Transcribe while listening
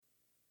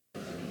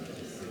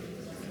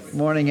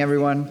Morning,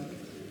 everyone.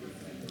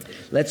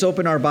 Let's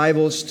open our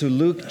Bibles to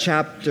Luke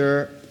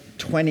chapter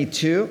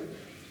 22.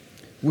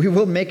 We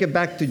will make it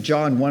back to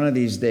John one of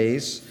these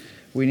days.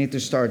 We need to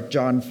start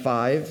John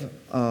 5,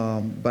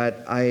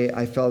 but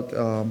I felt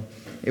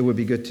it would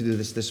be good to do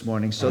this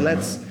morning. So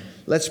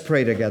let's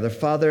pray together.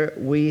 Father,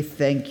 we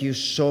thank you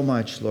so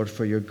much, Lord,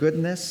 for your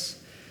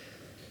goodness.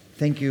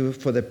 Thank you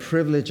for the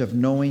privilege of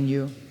knowing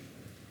you.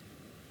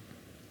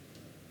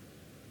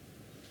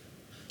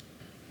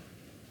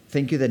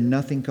 Thank you that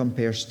nothing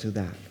compares to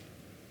that.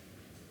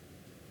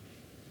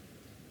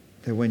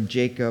 That when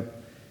Jacob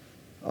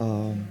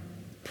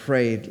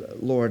prayed,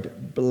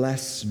 Lord,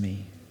 bless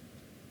me.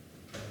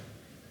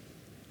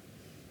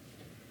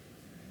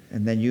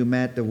 And then you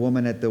met the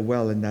woman at the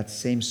well in that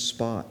same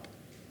spot.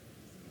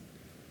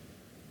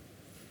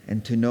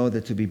 And to know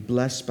that to be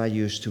blessed by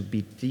you is to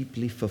be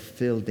deeply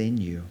fulfilled in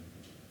you.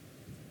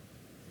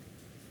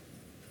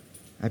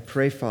 I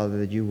pray, Father,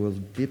 that you will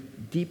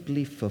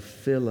deeply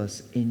fulfill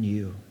us in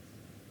you.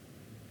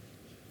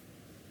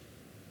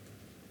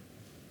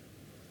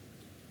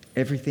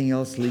 Everything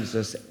else leaves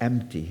us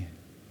empty.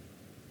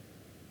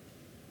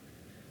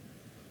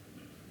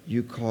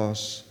 You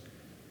cause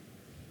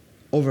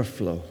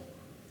overflow.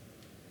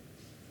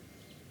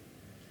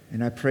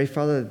 And I pray,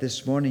 Father, that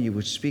this morning you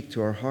would speak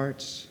to our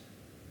hearts.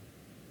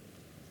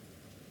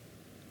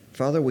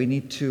 Father, we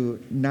need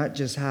to not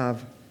just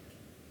have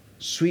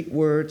sweet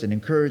words and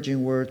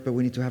encouraging words, but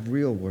we need to have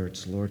real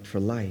words, Lord,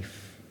 for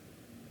life.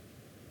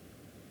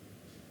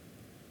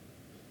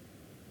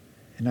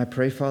 And I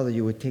pray, Father,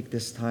 you would take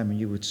this time and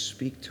you would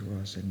speak to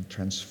us and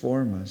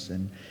transform us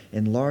and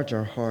enlarge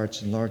our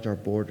hearts, enlarge our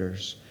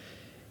borders,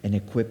 and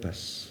equip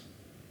us.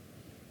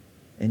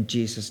 In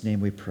Jesus' name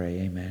we pray,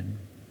 amen.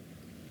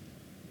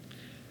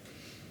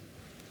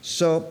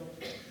 So,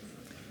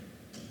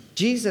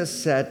 Jesus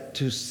said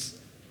to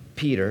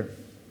Peter,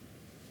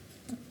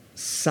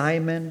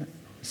 Simon,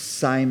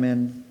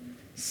 Simon,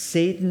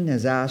 Satan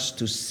has asked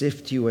to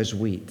sift you as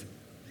wheat,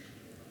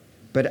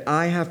 but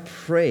I have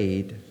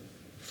prayed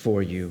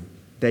for you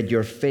that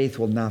your faith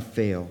will not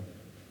fail.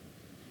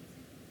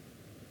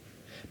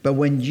 But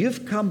when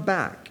you've come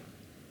back,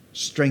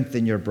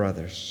 strengthen your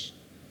brothers.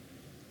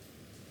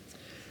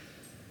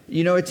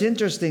 You know, it's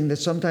interesting that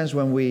sometimes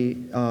when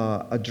we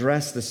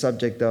address the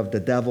subject of the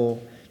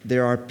devil,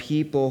 there are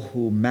people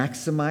who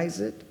maximize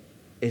it.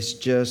 It's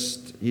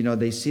just,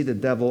 they see the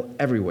devil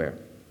everywhere.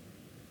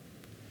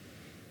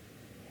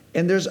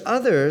 And there's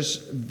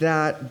others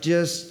that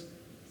just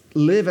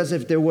live as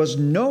if there was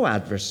no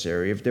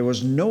adversary, if there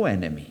was no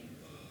enemy.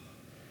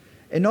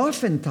 And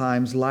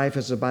oftentimes life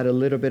is about a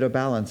little bit of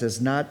balance.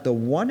 It's not the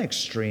one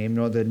extreme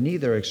nor the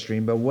neither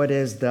extreme, but what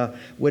is the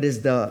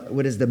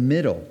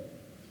middle.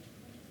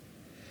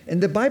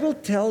 And the Bible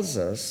tells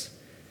us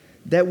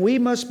that we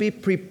must be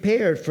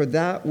prepared for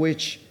that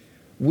which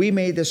we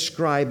may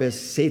describe as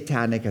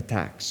satanic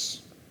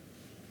attacks.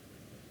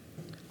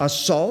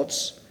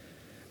 Assaults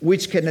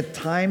which can at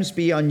times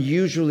be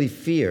unusually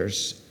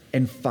fierce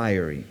and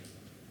fiery.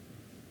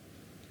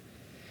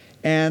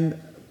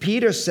 And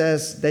Peter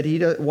says that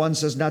he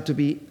wants us not to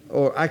be,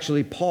 or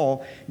actually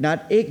Paul,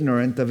 not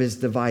ignorant of his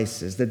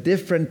devices, the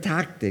different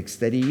tactics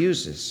that he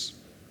uses.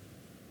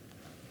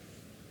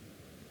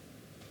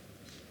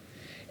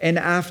 And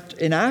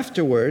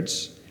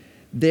afterwards,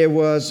 there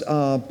was,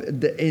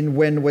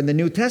 when the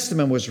New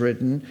Testament was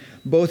written,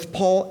 both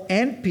Paul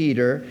and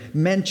Peter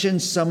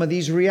mentioned some of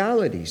these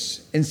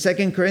realities. In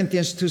 2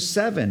 Corinthians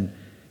 2:7,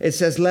 it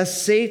says,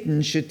 lest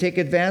Satan should take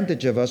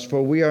advantage of us,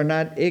 for we are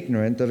not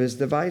ignorant of his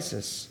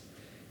devices.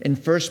 In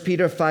 1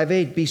 Peter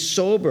 5:8, be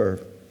sober,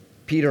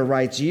 Peter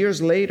writes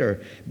years later.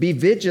 Be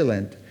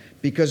vigilant,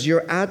 because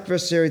your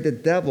adversary, the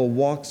devil,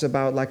 walks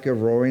about like a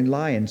roaring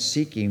lion,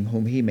 seeking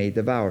whom he may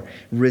devour.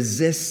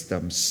 Resist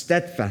them,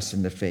 steadfast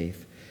in the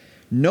faith,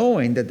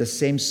 knowing that the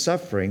same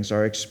sufferings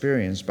are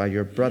experienced by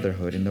your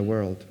brotherhood in the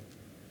world.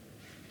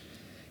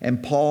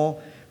 And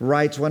Paul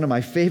writes one of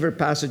my favorite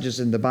passages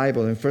in the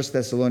Bible in 1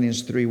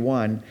 Thessalonians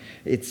 3:1.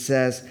 It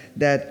says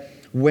that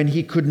when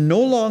he could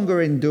no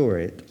longer endure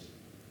it,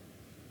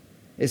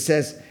 it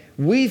says,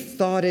 we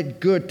thought it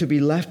good to be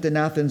left in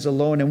Athens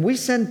alone, and we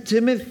sent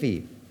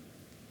Timothy.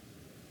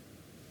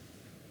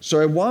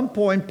 So at one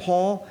point,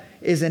 Paul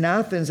is in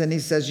Athens and he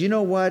says, you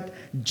know what,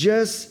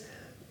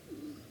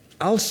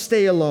 I'll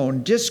stay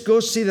alone. Just go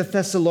see the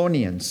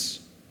Thessalonians.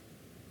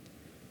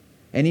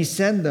 And he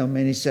sent them,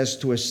 and he says,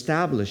 to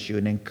establish you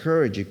and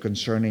encourage you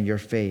concerning your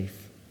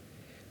faith,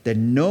 that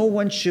no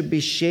one should be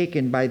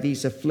shaken by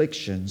these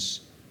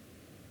afflictions.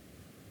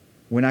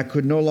 When I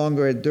could no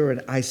longer endure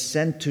it, I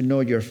sent to know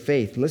your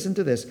faith. Listen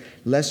to this.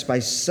 Lest by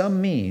some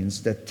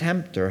means the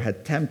tempter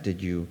had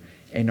tempted you,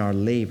 and our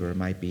labor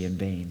might be in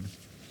vain.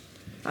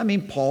 I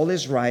mean, Paul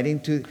is writing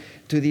to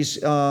these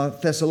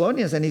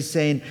Thessalonians, and he's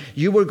saying,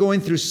 you were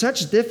going through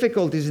such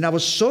difficulties, and I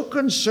was so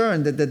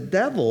concerned that the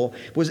devil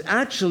was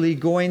actually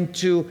going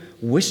to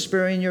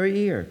whisper in your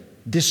ear,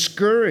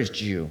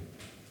 discourage you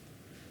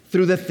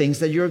through the things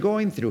that you're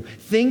going through,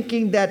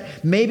 thinking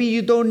that maybe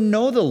you don't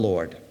know the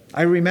Lord,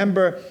 I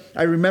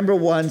remember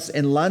once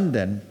in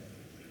London,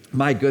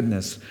 my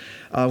goodness,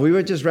 we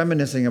were just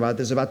reminiscing about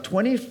this. About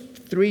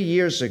 23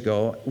 years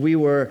ago, we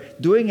were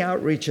doing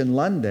outreach in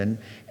London,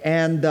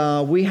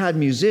 and we had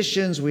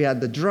musicians, we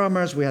had the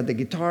drummers, we had the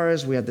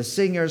guitarists, we had the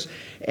singers,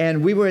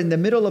 and we were in the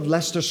middle of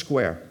Leicester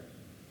Square.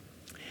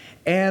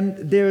 And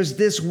there's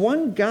this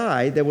one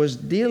guy that was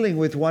dealing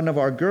with one of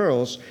our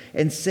girls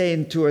and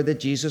saying to her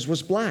that Jesus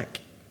was black.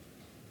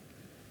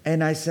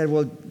 And I said,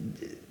 well,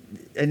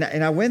 and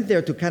I went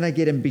there to kind of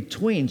get in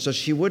between so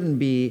she wouldn't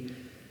be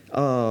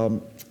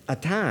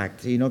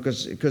attacked,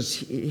 because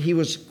he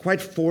was quite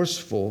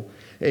forceful.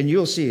 And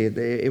you'll see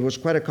it was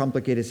quite a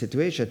complicated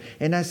situation.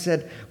 And I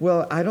said,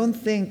 well, I don't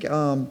think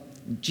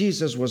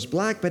Jesus was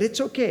black, but it's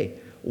okay.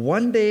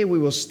 One day we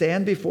will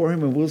stand before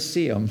him and we'll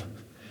see him.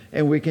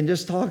 And we can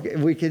just talk.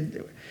 We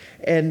can,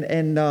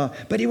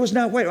 but he was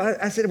not white.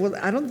 I said, well,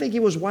 I don't think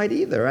he was white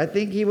either. I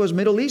think he was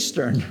Middle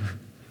Eastern.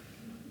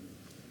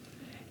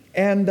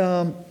 And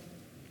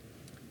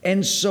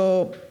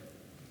so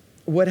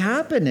what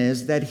happened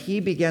is that he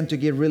began to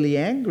get really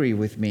angry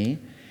with me.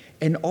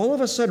 And all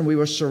of a sudden, we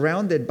were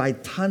surrounded by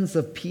tons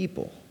of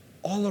people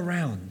all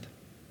around.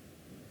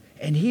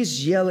 And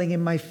he's yelling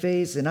in my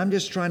face, and I'm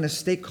just trying to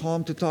stay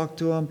calm to talk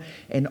to him.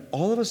 And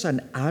all of a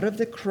sudden, out of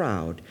the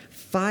crowd,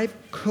 5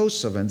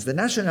 Kosovans, the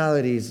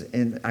nationalities,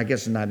 and I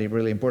guess not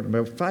really important,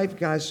 but 5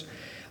 guys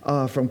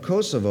from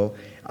Kosovo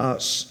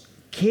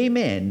came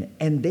in,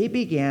 and they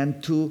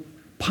began to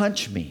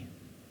punch me.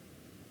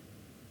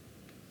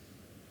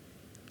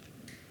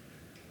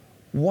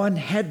 One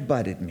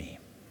headbutted me.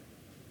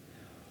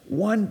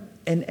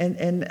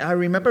 And I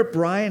remember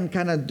Brian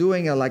kind of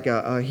doing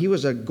he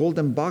was a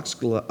golden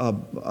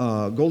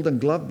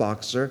glove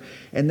boxer,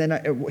 and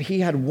then he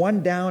had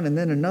one down, and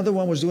then another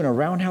one was doing a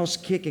roundhouse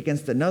kick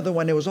against another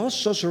one. It was all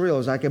so surreal. It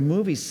was like a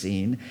movie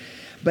scene.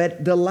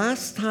 But the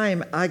last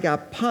time I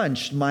got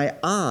punched, my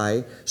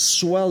eye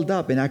swelled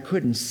up and I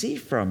couldn't see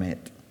from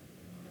it.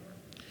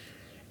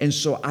 And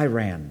so I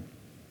ran.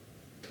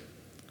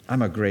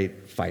 I'm a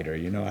great fighter,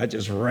 I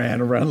just ran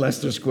around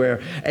Leicester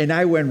Square, and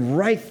I went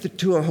right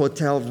to a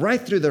hotel,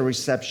 right through the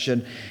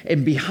reception,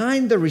 and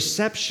behind the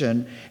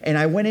reception, and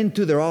I went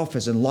into their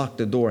office and locked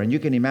the door. And you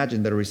can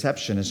imagine the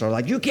receptionists are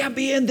like, you can't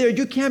be in there,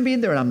 you can't be in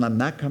there. And I'm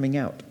not coming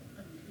out.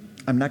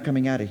 I'm not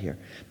coming out of here.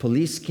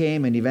 Police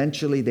came, and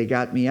eventually they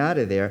got me out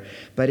of there.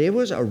 But it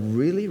was a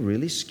really,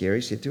 really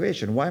scary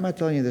situation. Why am I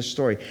telling you this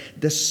story?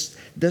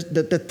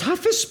 The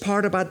toughest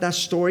part about that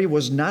story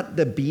was not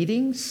the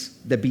beating.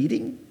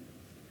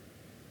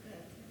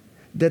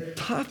 The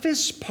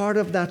toughest part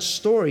of that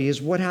story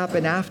is what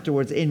happened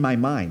afterwards in my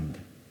mind.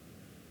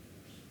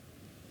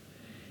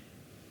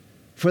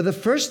 For the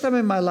first time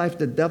in my life,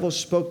 the devil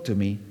spoke to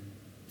me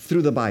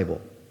through the Bible.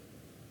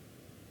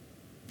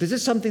 This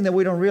is something that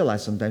we don't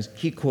realize sometimes.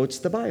 He quotes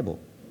the Bible.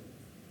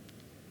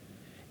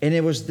 And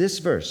it was this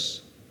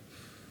verse.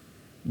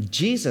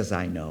 Jesus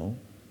I know,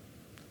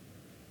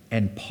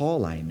 and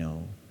Paul I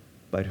know,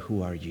 but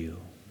who are you?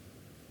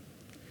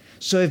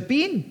 So if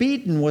being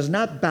beaten was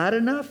not bad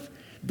enough,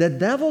 the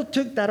devil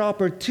took that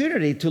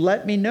opportunity to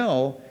let me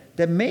know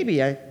that maybe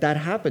that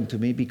happened to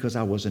me because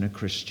I wasn't a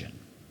Christian.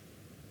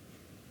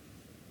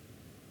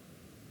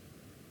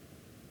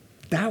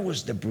 That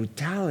was the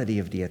brutality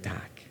of the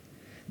attack.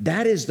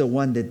 That is the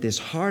one that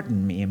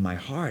disheartened me in my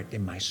heart,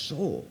 in my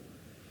soul.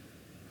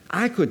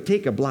 I could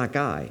take a black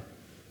eye.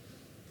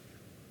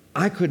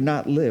 I could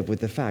not live with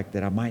the fact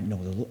that I might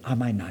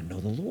not know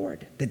the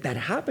Lord. That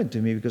happened to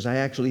me because I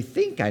actually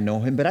think I know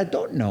him, but I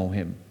don't know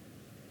him.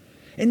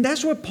 And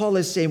that's what Paul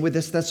is saying with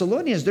the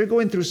Thessalonians. They're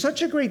going through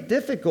such a great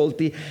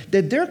difficulty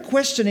that they're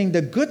questioning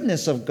the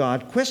goodness of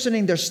God,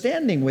 questioning their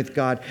standing with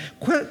God,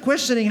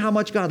 questioning how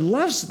much God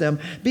loves them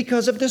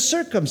because of the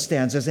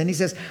circumstances. And he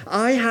says,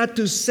 I had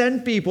to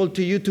send people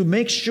to you to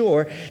make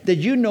sure that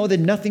you know that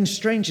nothing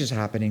strange is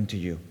happening to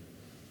you.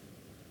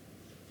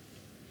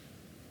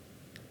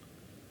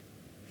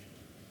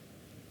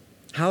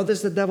 How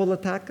does the devil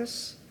attack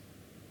us?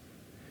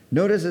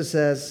 Notice it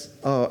says,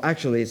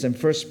 it's in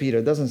 1 Peter.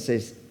 It doesn't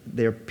say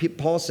there.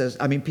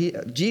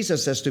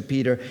 Jesus says to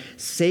Peter,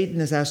 Satan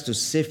has asked to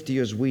sift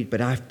you as wheat,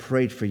 but I've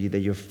prayed for you that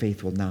your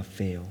faith will not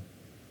fail.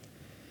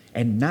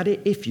 And not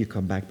if you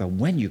come back, but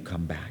when you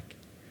come back,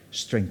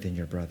 strengthen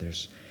your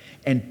brothers.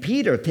 And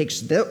Peter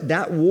takes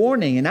that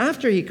warning, and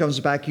after he comes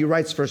back, he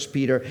writes 1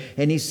 Peter,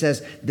 and he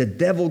says, the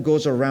devil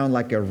goes around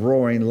like a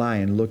roaring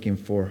lion looking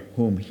for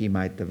whom he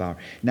might devour.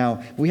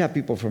 Now, we have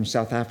people from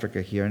South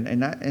Africa here,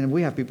 and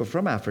we have people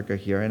from Africa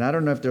here, and I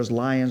don't know if there's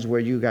lions where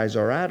you guys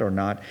are at or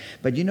not,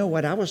 but you know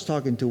what? I was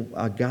talking to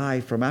a guy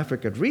from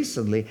Africa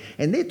recently,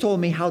 and they told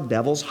me how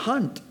devils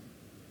hunt.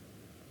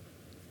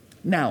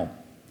 Now,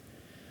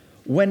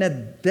 did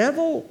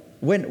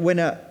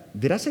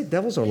I say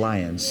devils or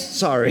lions?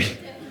 Sorry.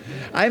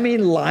 I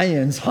mean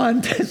lions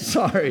hunt.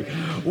 Sorry.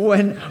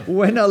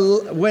 When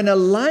a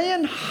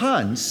lion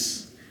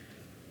hunts,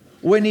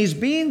 when he's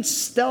being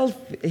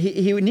stealthy,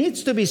 he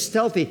needs to be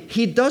stealthy.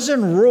 He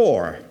doesn't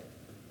roar.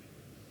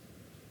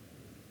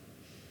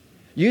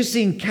 You've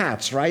seen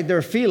cats, right?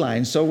 They're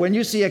felines. So when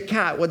you see a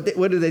cat, what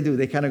do?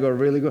 They kind of go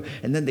really good.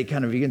 And then they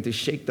kind of begin to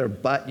shake their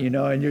butt, and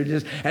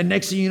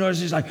next thing you know, it's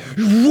just like,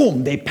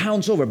 boom, they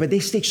pounce over. But they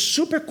stay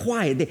super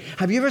quiet.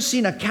 Have you ever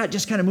seen a cat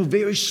just kind of move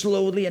very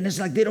slowly? And it's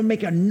like they don't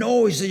make a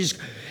noise. They just,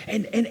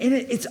 and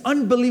it's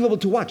unbelievable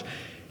to watch.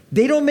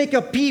 They don't make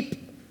a peep.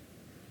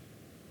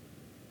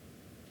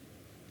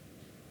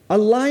 A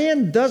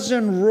lion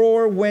doesn't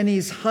roar when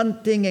he's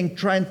hunting and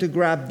trying to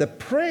grab the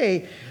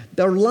prey.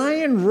 The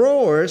lion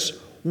roars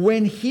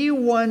when he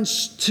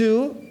wants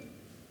to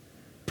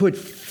put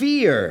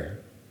fear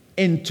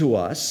into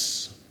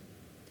us,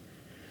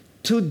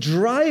 to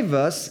drive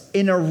us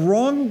in a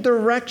wrong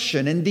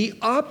direction, in the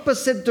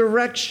opposite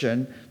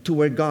direction to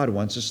where God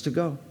wants us to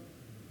go.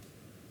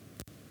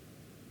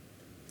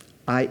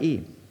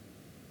 I.e.,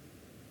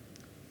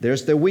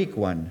 there's the weak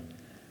one.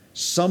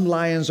 Some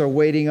lions are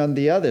waiting on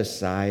the other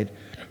side,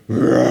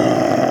 and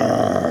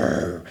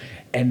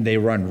they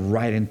run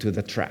right into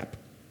the trap.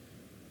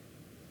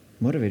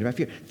 Motivated by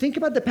fear. Think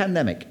about the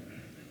pandemic.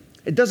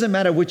 It doesn't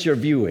matter which your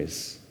view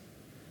is.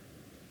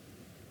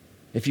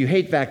 If you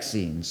hate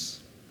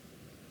vaccines,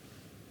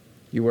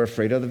 you were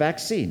afraid of the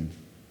vaccine.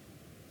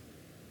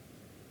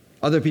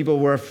 Other people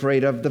were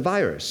afraid of the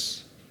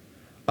virus.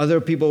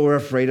 Other people were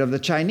afraid of the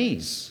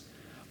Chinese.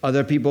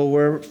 Other people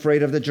were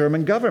afraid of the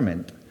German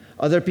government.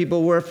 Other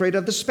people were afraid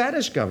of the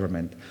Spanish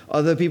government.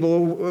 Other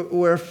people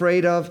were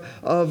afraid of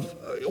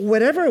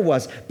whatever it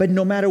was. But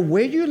no matter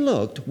where you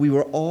looked, we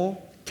were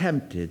all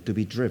tempted to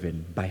be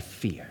driven by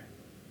fear.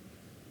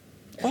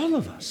 All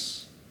of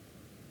us.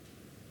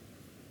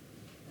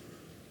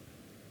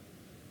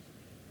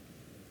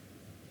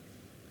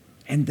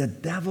 And the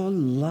devil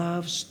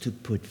loves to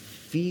put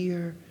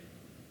fear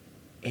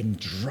and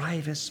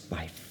drive us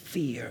by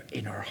fear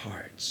in our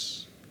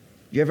hearts.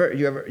 You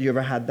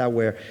ever had that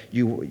where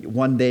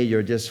one day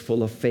you're just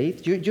full of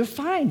faith? You're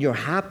fine. You're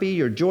happy.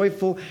 You're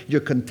joyful.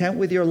 You're content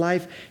with your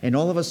life. And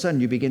all of a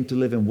sudden you begin to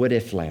live in what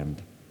if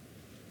land.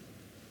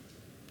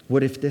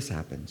 What if this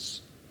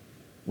happens?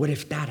 What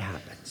if that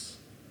happens?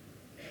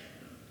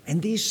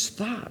 And these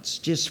thoughts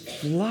just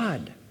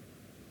flood.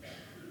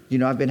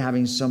 I've been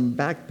having some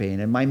back pain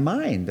in my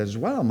mind as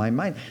well. My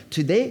mind.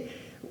 Today,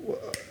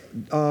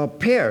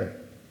 Per,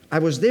 I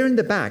was there in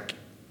the back.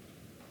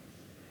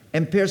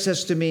 And Per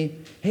says to me,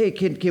 hey,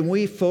 can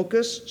we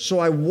focus? So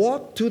I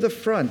walked to the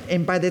front.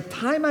 And by the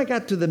time I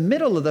got to the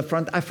middle of the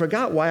front, I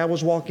forgot why I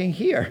was walking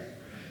here.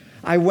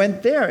 I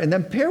went there, and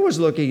then Per was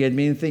looking at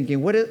me and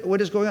thinking, what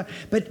is going on?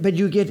 But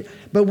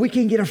we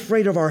can get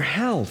afraid of our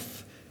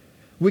health.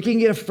 We can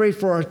get afraid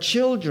for our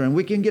children.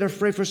 We can get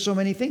afraid for so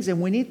many things.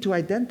 And we need to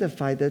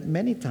identify that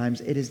many times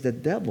it is the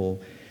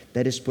devil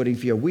that is putting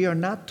fear. We are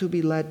not to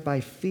be led by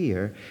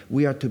fear.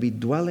 We are to be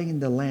dwelling in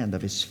the land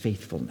of his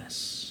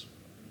faithfulness.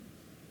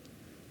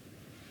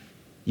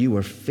 You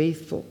were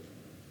faithful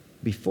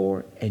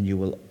before, and you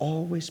will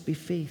always be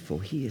faithful.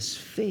 He is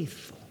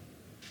faithful.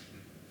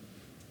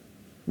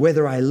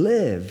 Whether I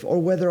live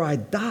or whether I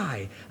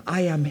die,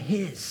 I am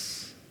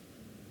his.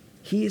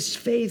 He is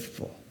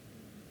faithful.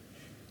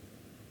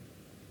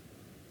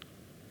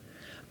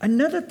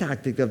 Another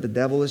tactic of the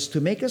devil is to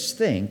make us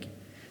think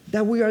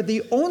that we are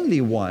the only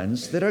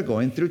ones that are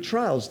going through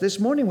trials. This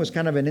morning was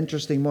kind of an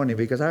interesting morning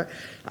because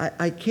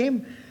I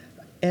came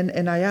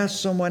and I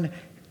asked someone,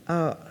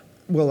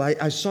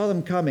 I saw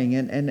them coming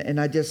and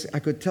I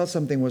could tell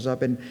something was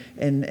up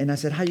and I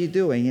said, how you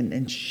doing?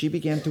 And she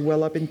began to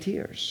well up in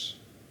tears.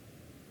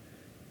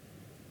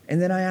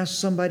 And then I asked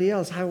somebody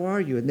else, how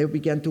are you? And they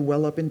began to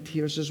well up in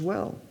tears as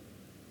well.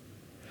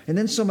 And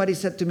then somebody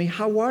said to me,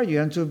 how are you?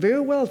 And I said,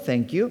 very well,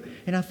 thank you.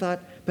 And I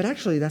thought, but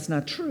actually that's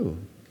not true.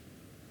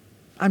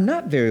 I'm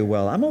not very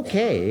well. I'm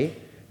okay,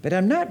 but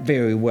I'm not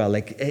very well,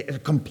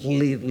 like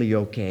completely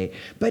okay.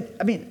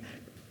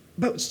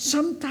 But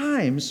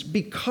sometimes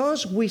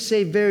because we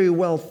say very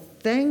well,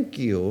 thank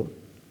you,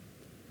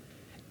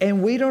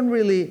 and we don't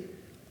really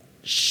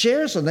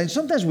share something.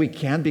 Sometimes we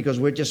can because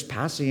we're just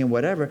passing and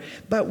whatever,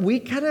 but we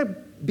kind of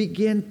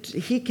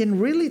he can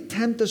really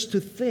tempt us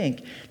to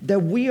think that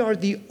we are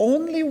the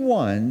only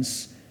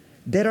ones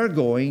that are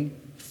going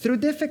through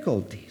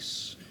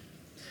difficulties.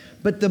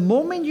 But the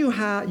moment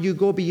you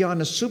go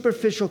beyond a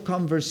superficial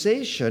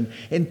conversation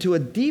into a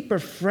deeper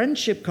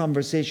friendship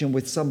conversation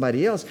with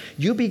somebody else,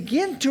 you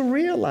begin to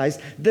realize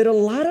that a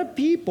lot of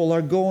people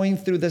are going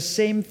through the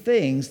same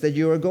things that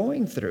you are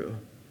going through.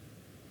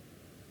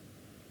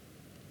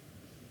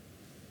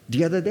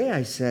 The other day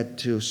I said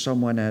to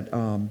someone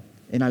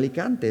in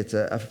Alicante, it's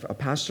a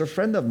pastor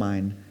friend of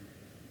mine,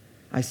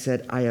 I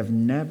said, I have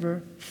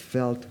never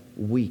felt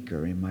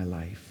weaker in my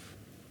life.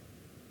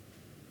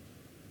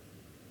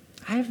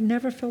 I have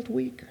never felt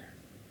weaker.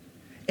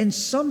 And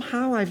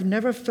somehow I've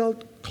never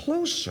felt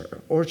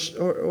closer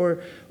or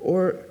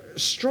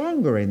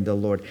stronger in the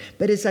Lord.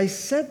 But as I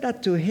said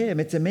that to him,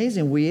 it's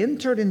amazing. We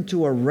entered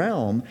into a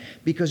realm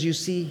because you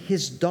see,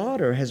 his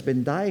daughter has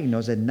been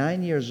diagnosed at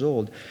 9 years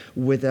old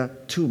with a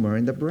tumor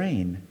in the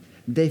brain.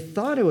 They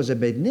thought it was a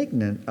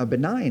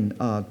benign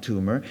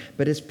tumor,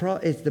 but it's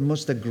the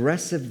most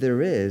aggressive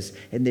there is.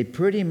 And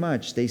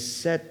they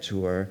said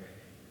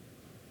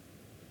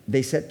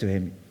to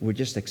him, we're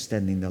just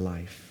extending the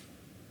life.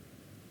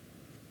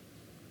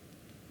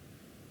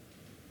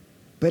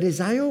 But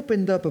as I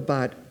opened up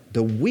about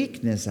the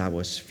weakness I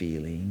was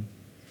feeling,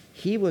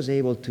 he was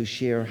able to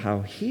share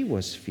how he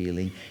was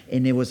feeling.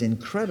 And it was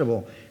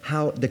incredible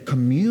how the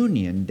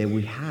communion that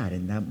we had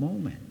in that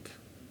moment.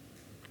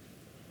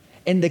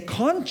 And the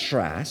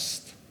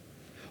contrast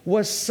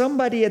was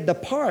somebody at the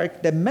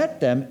park that met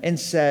them and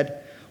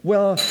said,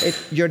 well,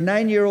 if your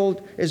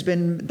 9-year-old has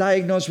been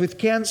diagnosed with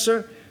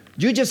cancer,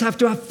 you just have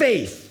to have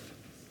faith.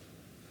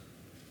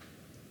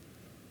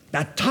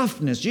 That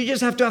toughness, you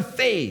just have to have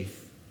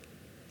faith.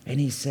 And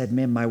he said,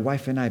 man, my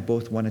wife and I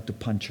both wanted to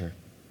punch her.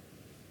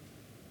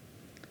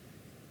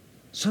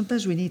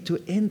 Sometimes we need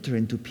to enter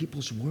into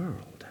people's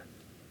world.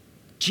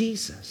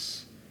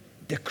 Jesus,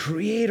 the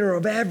creator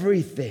of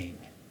everything,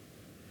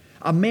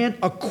 a man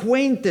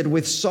acquainted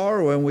with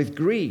sorrow and with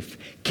grief,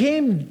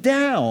 came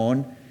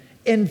down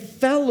and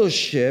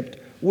fellowshiped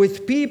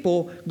with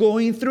people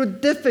going through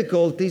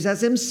difficulties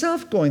as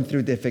himself going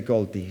through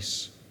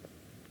difficulties.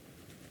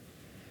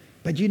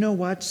 But you know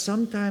what?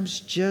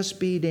 Sometimes just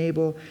being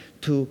able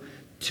to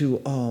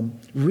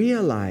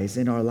realize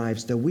in our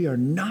lives that we are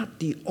not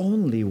the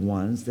only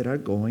ones that are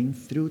going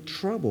through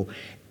trouble.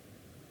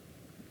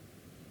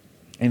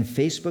 And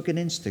Facebook and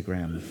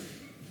Instagram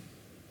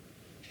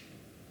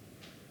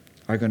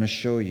are going to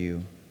show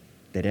you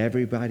that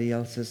everybody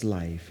else's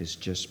life is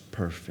just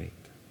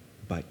perfect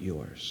but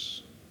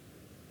yours.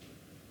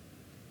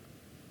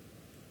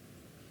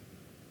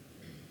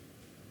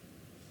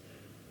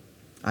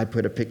 I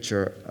put a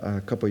picture a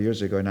couple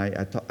years ago, and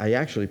I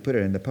actually put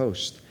it in the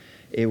post.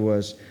 It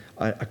was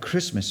a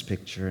Christmas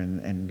picture,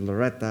 and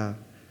Loretta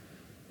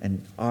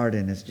and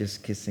Arden is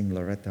just kissing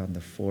Loretta on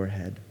the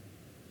forehead.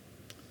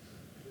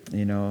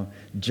 You know,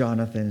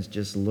 Jonathan's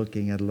just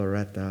looking at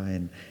Loretta,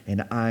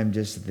 and I'm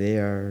just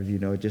there, you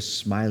know, just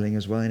smiling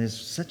as well. And it's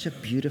such a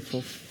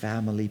beautiful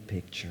family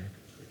picture.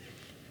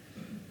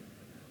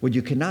 What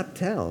you cannot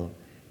tell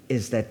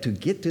is that to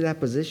get to that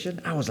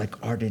position, I was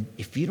like, Arden,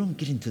 if you don't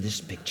get into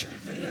this picture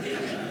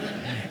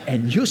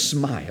and you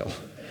smile,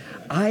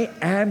 I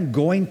am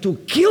going to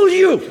kill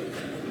you.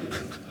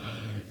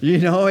 You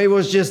know, it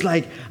was just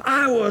like,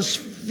 I was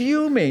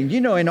fuming. You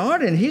know, and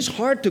Arden, he's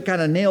hard to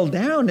kind of nail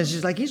down. It's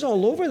just like he's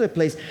all over the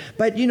place.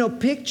 But, you know,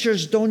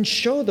 pictures don't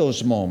show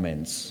those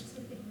moments.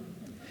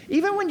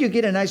 Even when you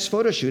get a nice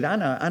photo shoot,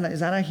 Anna,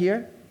 is Anna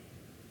here?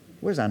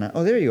 Where's Anna?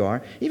 Oh, there you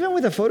are. Even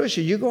with a photo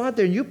shoot, you go out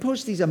there and you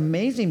post these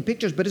amazing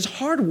pictures, but it's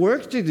hard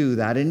work to do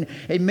that. And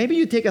maybe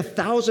you take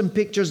 1,000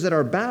 pictures that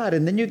are bad,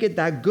 and then you get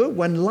that good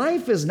one.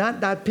 Life is not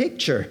that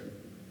picture.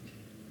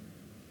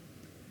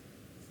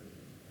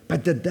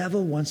 But the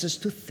devil wants us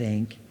to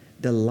think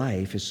that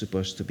life is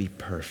supposed to be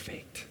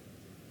perfect,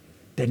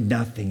 that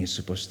nothing is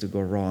supposed to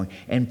go wrong.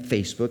 And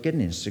Facebook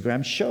and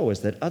Instagram show us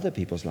that other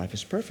people's life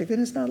is perfect, and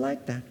it's not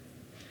like that.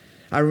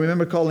 I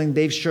remember calling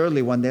Dave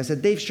Shirley one day. I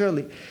said,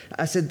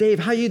 Dave,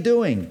 how you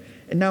doing?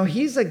 And now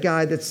he's a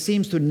guy that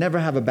seems to never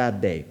have a bad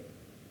day.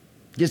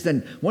 Just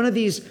one of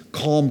these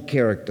calm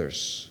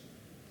characters.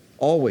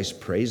 Always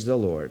praise the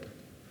Lord.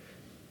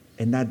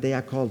 And that day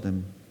I called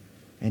him,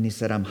 and he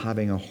said, I'm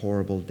having a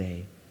horrible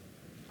day.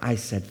 I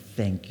said,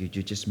 thank you.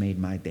 You just made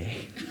my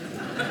day.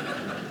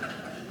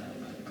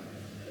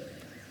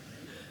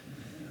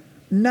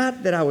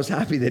 Not that I was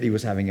happy that he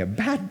was having a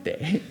bad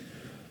day,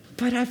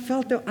 but I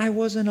felt that I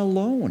wasn't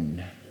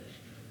alone.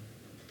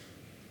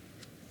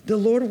 The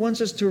Lord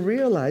wants us to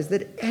realize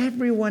that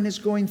everyone is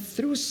going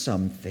through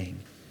something,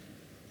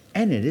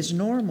 and it is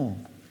normal.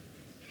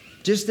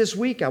 Just this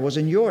week, I was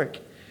in York,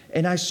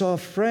 and I saw a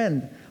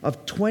friend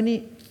of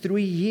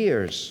 23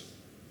 years.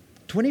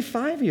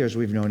 25 years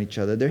we've known each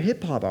other. They're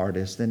hip-hop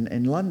artists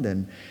in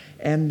London.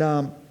 And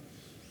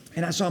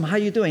I saw him, how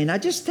you doing? And I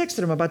just texted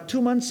him about 2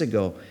 months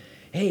ago.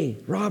 Hey,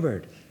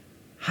 Robert,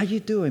 how you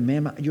doing,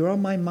 man? You're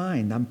on my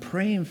mind. I'm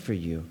praying for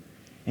you.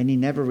 And he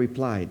never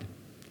replied.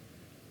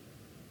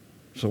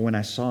 So when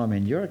I saw him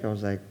in York, I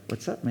was like,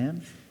 what's up,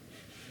 man?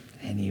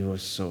 And he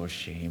was so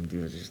ashamed. He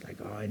was just like,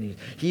 oh, and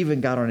he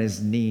even got on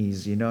his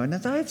knees, you know. And I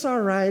thought, it's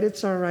all right,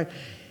 it's all right.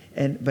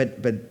 But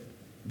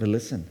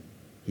listen,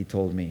 he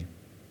told me,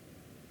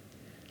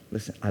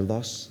 listen, I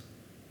lost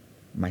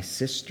my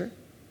sister.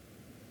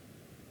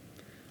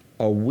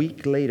 A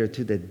week later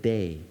to the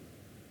day,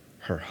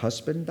 her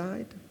husband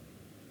died.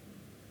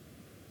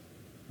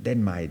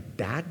 Then my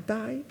dad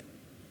died.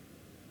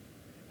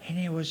 And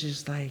it was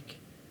just like,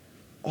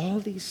 all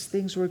these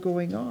things were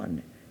going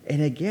on.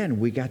 And again,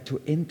 we got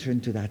to enter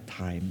into that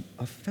time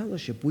of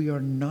fellowship. We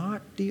are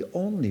not the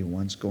only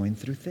ones going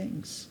through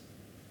things.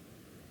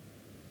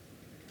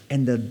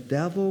 And the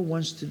devil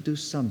wants to do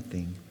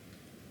something,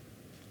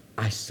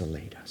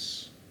 isolate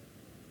us.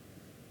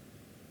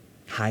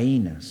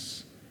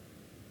 Hyenas,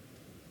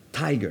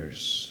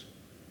 tigers,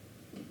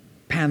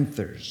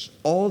 panthers,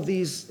 all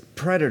these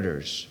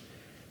predators.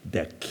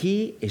 The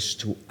key is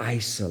to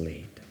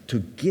isolate, to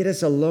get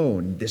us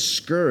alone,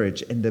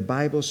 discouraged. And the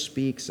Bible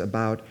speaks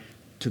about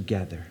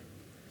together.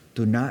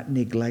 Do not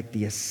neglect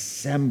the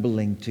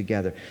assembling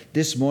together.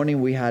 This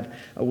morning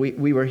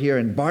we were here,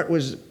 and Bart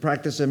was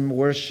practicing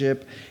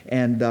worship,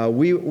 and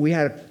we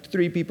had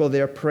 3 people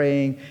there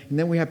praying, and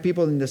then we have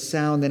people in the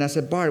sound. And I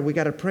said, Bart, we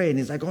got to pray. And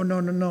he's like, oh,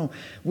 no,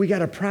 we got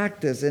to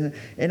practice. And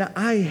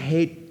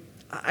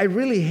I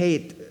really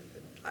hate.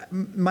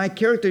 My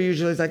character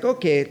usually is like,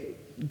 okay,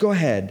 go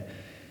ahead.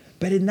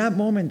 But in that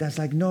moment, that's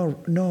like,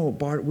 no,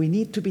 Bart, we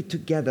need to be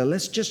together.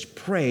 Let's just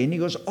pray. And he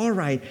goes, all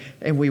right.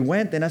 And we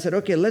went, and I said,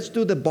 okay, let's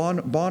do the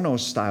Bono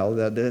style,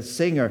 the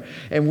singer.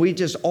 And we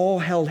just all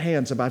held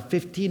hands, about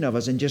 15 of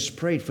us, and just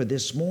prayed for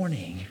this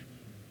morning.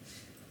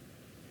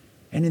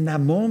 And in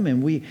that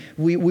moment,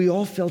 we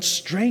all felt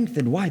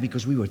strengthened. Why?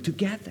 Because we were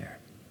together,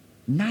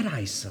 not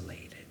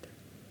isolated.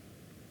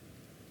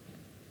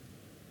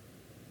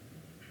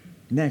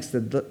 Next, the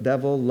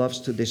devil loves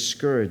to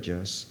discourage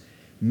us,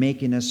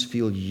 making us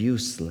feel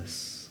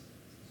useless,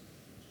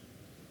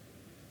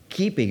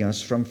 keeping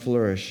us from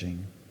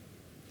flourishing.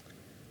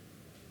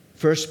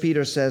 1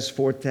 Peter says,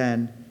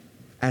 4:10,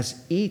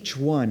 as each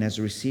one has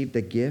received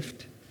a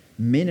gift,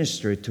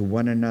 minister to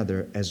one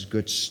another as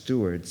good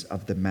stewards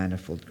of the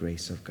manifold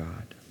grace of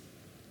God.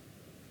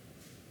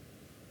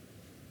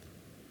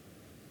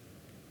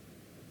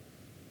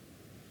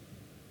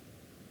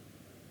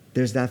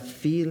 There's that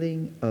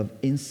feeling of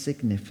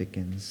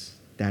insignificance,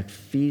 that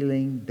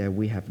feeling that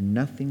we have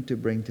nothing to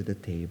bring to the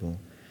table,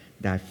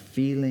 that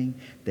feeling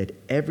that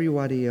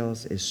everybody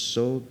else is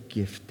so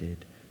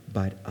gifted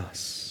but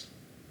us.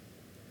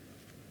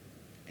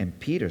 And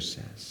Peter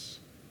says,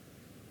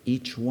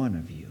 each one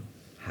of you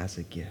has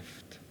a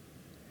gift.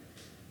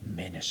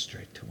 Minister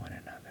it to one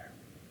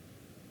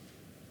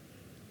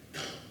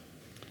another.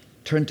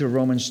 Turn to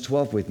Romans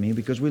 12 with me,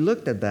 because we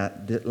looked at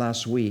that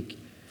last week.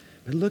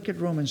 But look at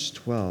Romans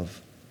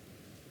 12.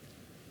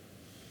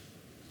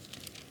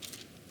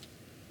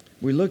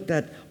 We looked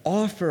at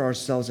offer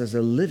ourselves as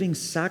a living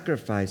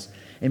sacrifice.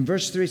 In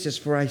verse 3 it says,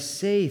 for I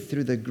say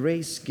through the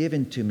grace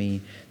given to me,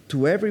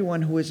 to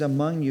everyone who is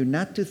among you,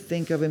 not to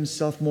think of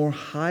himself more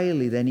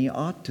highly than he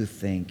ought to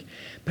think,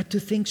 but to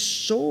think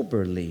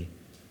soberly,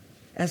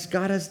 as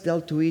God has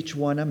dealt to each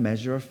one a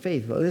measure of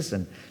faith. Well,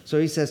 listen. So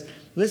he says,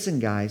 listen,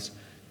 guys,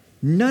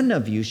 none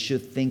of you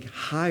should think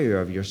higher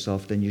of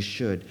yourself than you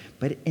should.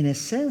 But in a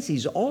sense,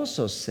 he's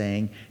also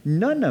saying,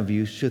 none of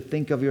you should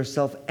think of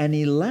yourself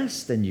any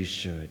less than you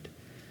should.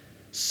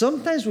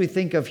 Sometimes we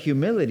think of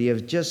humility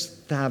as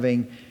just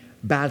having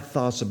bad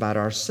thoughts about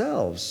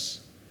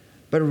ourselves.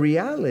 But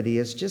reality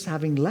is just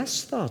having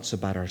less thoughts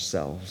about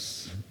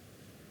ourselves,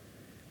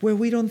 where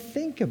we don't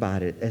think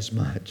about it as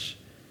much.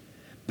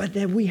 But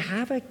that we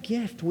have a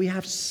gift. We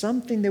have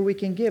something that we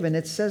can give. And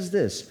it says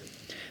this,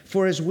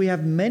 for as we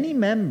have many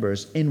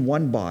members in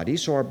one body,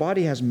 so our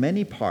body has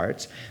many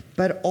parts,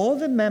 but all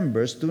the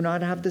members do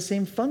not have the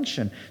same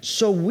function.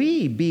 So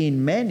we,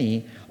 being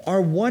many,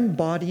 are one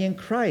body in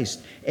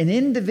Christ, and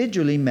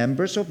individually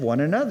members of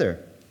one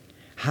another.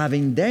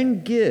 Having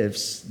then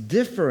gifts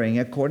differing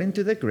according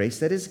to the grace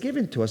that is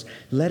given to us,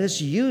 let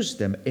us use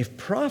them. If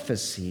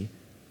prophecy,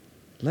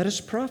 let us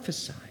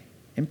prophesy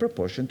in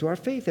proportion to our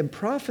faith. And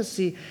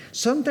prophecy,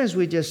 sometimes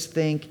we just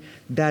think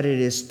that it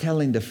is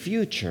telling the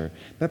future.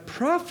 But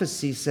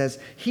prophecy says,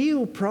 he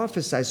who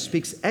prophesies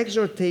speaks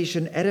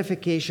exhortation,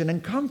 edification,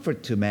 and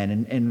comfort to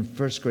men in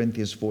 1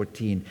 Corinthians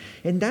 14.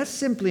 And that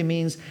simply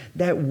means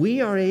that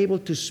we are able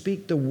to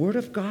speak the word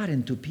of God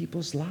into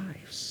people's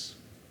lives.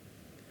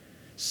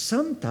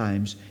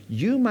 Sometimes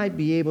you might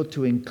be able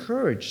to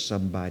encourage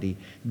somebody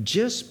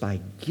just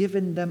by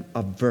giving them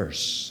a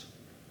verse.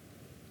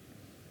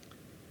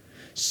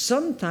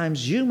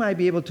 Sometimes you might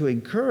be able to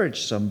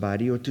encourage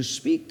somebody or to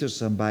speak to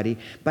somebody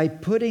by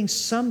saying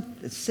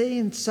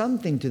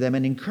something to them,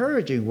 an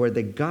encouraging word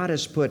that God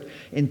has put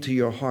into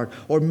your heart.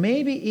 Or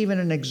maybe even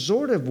an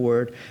exhortive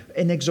word.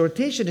 An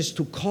exhortation is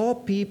to call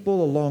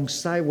people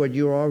alongside what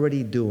you're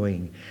already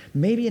doing.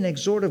 Maybe an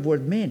exhortive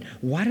word, man,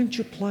 why don't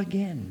you plug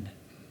in?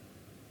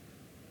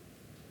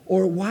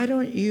 Or why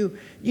don't you,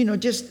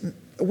 just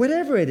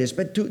whatever it is,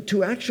 but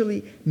to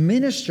actually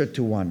minister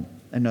to one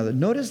another.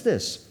 Notice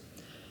this.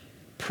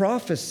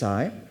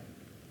 Prophesy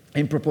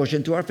in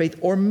proportion to our faith,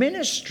 or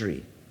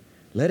ministry.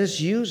 Let us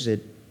use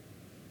it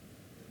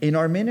in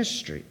our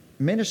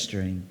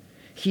ministering.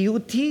 He who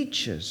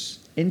teaches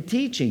in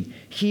teaching,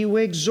 he who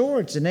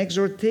exhorts in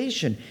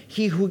exhortation,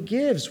 he who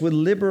gives with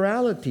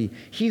liberality,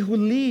 he who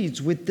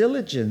leads with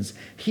diligence,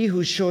 he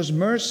who shows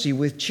mercy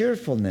with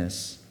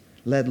cheerfulness.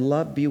 Let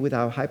love be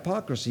without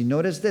hypocrisy.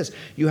 Notice this.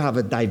 You have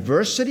a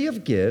diversity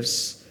of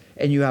gifts,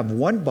 and you have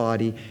one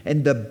body,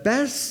 and the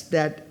best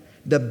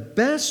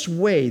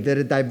way that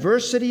a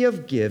diversity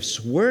of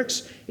gifts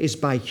works is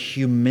by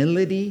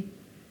humility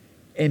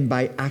and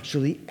by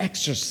actually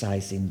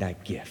exercising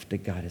that gift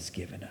that God has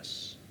given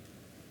us.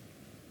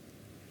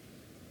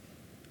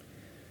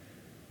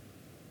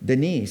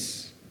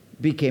 Denise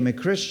became a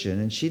Christian,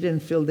 and she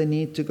didn't feel the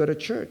need to go to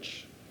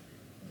church.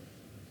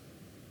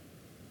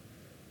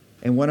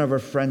 And one of her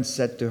friends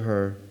said to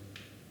her,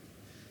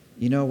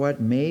 you know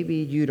what? Maybe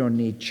you don't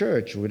need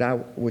church,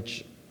 without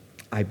which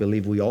I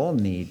believe we all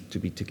need to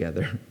be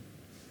together.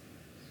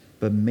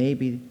 But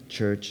maybe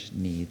church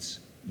needs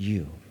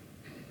you.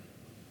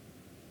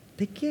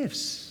 The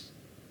gifts.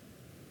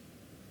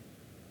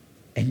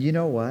 And you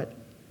know what?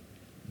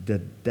 The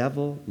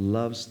devil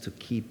loves to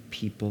keep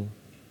people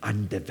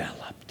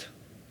undeveloped.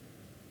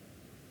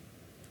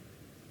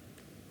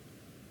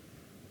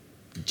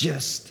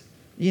 Just,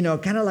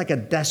 kind of like a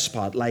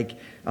despot, like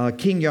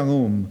Kim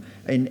Jong-un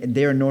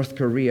there in North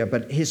Korea.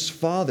 But his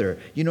father,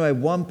 at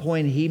one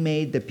point he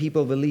made the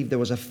people believe there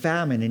was a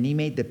famine, and he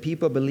made the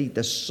people believe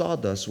the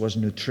sawdust was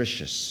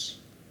nutritious.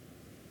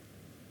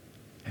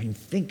 I mean,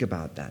 think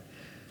about that.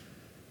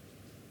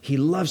 He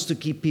loves to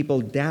keep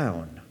people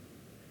down.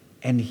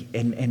 And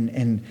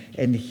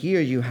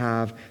here you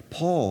have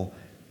Paul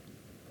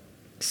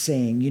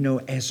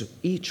saying, as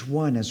each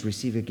one has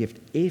received a gift,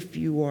 if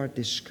you are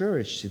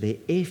discouraged today,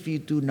 if you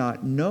do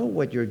not know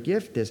what your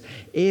gift is,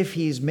 if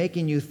he's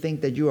making you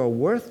think that you are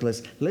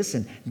worthless,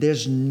 listen,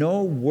 there's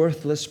no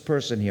worthless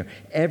person here.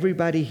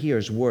 Everybody here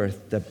is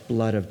worth the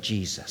blood of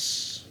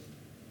Jesus.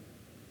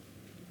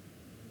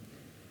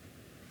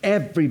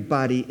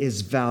 Everybody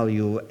is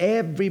valuable.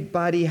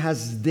 Everybody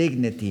has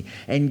dignity.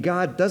 And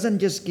God doesn't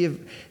just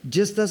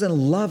doesn't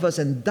love us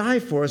and die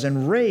for us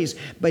and raise,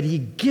 but he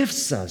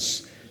gifts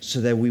us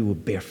so that we will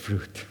bear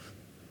fruit,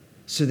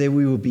 so that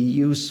we will be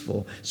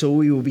useful, so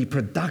we will be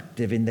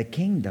productive in the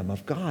kingdom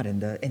of God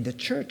and the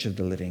church of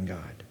the living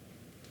God.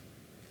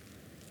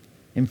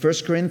 In 1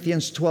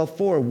 Corinthians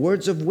 12:4,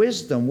 words of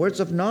wisdom, words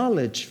of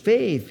knowledge,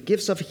 faith,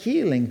 gifts of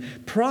healing,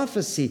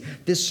 prophecy,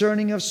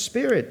 discerning of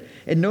spirit.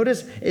 And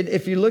notice,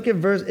 if you look at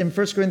in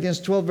 1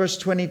 Corinthians 12, verse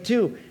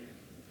 22,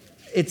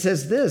 it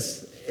says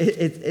this.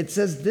 It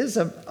says this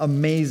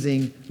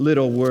amazing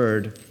little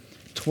word.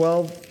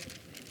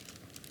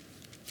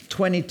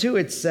 12:22,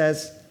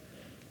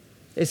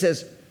 it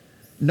says,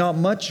 not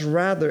much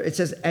rather, it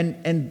says,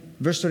 and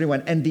verse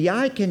 31, and the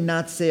eye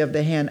cannot say of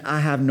the hand,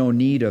 I have no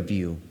need of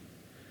you.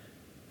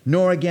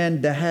 Nor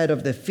again the head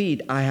of the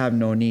feet, I have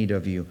no need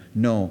of you.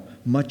 No,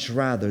 much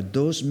rather,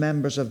 those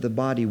members of the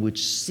body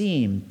which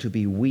seem to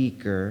be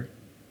weaker,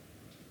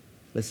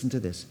 listen to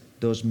this,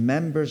 those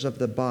members of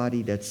the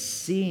body that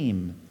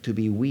seem to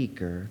be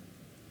weaker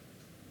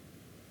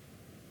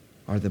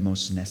are the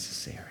most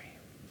necessary.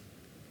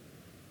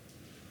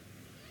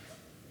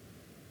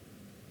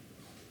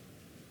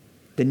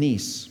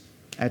 Denise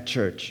at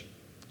church,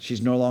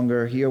 she's no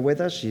longer here with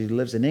us. She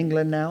lives in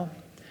England now.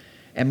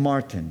 And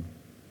Martin.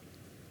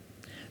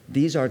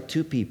 These are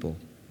two people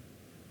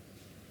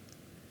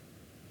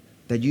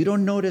that you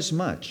don't notice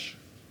much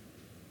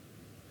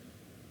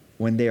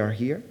when they are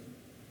here,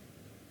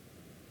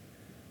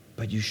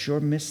 but you sure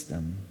miss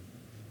them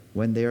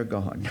when they are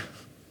gone.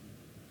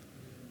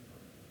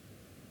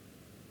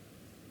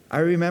 I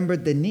remember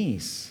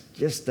Denise,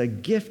 just a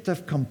gift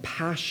of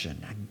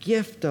compassion, a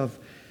gift of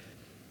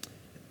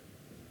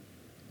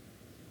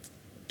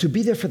to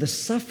be there for the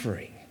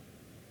suffering.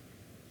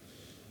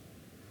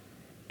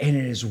 And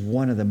it is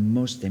one of the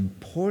most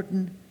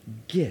important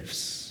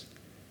gifts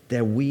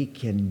that we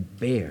can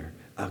bear,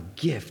 a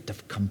gift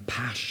of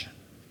compassion.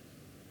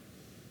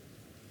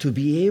 To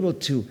be able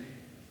to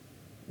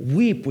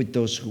weep with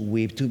those who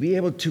weep, to be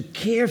able to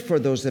care for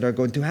those that are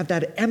going, to have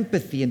that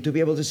empathy, and to be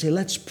able to say,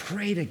 let's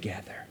pray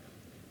together.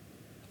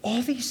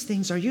 All these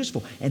things are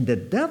useful. And the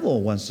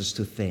devil wants us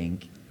to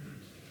think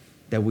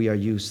that we are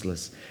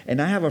useless. And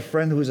I have a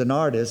friend who's an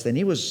artist, and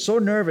he was so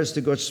nervous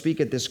to go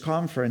speak at this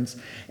conference,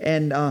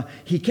 and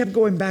he kept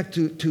going back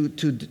to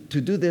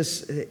do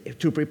this,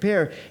 to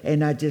prepare,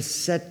 and I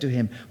just said to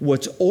him,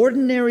 what's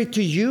ordinary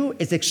to you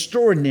is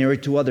extraordinary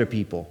to other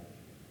people.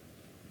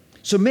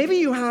 So maybe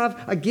you have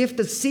a gift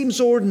that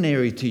seems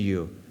ordinary to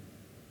you,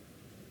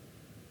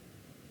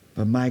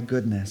 but my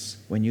goodness,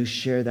 when you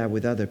share that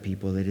with other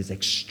people, it is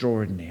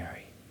extraordinary.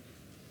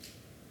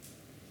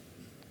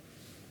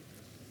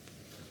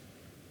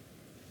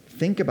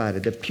 Think about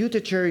it. The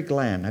pituitary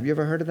gland. Have you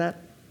ever heard of that?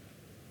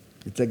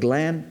 It's a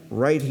gland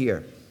right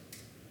here.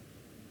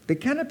 The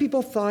kind of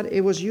people thought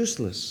it was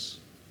useless.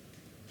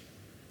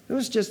 It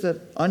was just an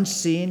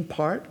unseen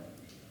part.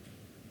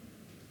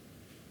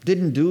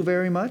 Didn't do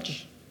very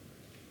much.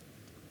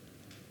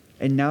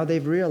 And now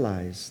they've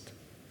realized,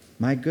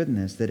 my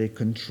goodness, that it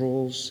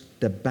controls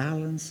the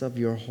balance of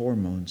your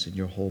hormones in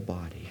your whole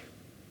body.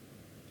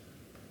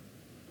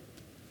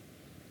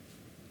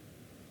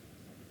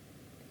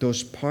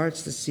 Those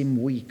parts that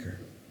seem weaker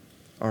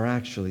are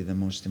actually the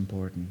most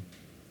important.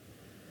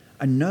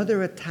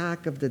 Another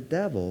attack of the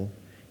devil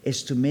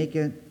is to make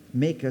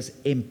us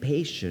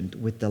impatient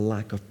with the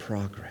lack of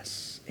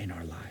progress in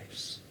our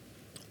lives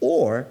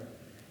or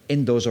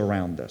in those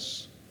around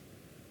us.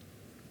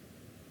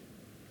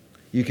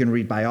 You can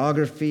read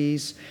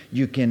biographies,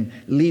 you can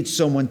lead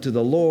someone to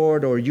the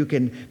Lord, or you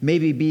can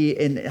maybe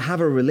have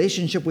a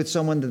relationship with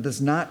someone that does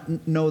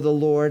not know the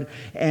Lord.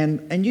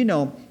 And you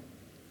know,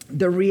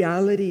 the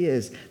reality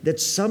is that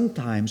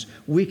sometimes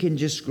we can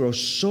just grow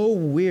so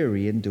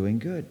weary in doing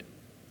good.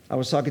 I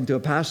was talking to a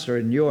pastor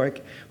in New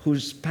York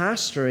who's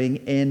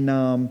pastoring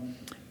in,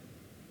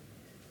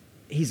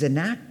 he's an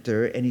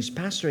actor, and he's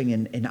pastoring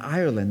in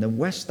Ireland, in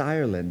West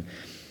Ireland.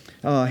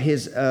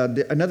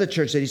 Another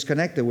church that he's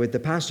connected with, the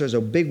pastor is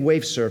a big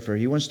wave surfer.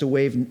 He wants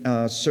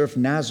to surf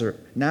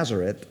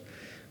Nazareth,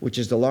 which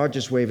is the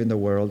largest wave in the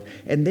world.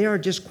 And they are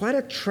just quite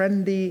a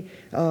trendy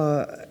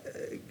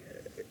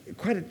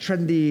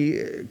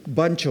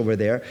bunch over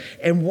there.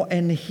 And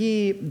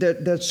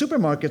the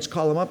supermarkets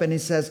call him up and he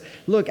says,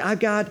 look, I've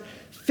got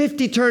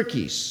 50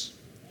 turkeys.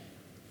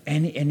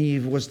 And he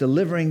was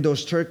delivering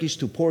those turkeys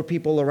to poor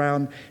people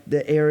around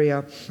the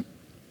area.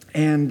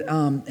 And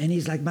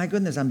he's like, my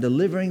goodness, I'm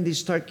delivering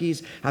these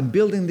turkeys. I'm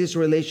building these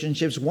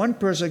relationships. One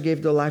person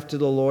gave their life to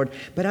the Lord.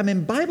 But I'm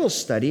in Bible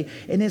study.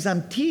 And as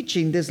I'm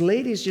teaching, this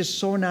lady is just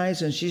so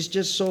nice. And she's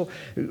just so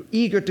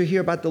eager to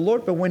hear about the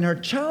Lord. But when her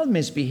child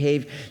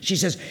misbehaved, she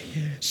says,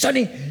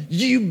 Sonny,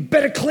 you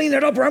better clean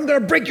it up or I'm going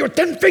to break your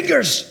 10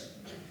 fingers.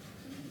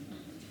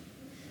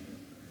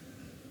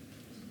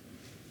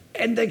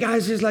 And the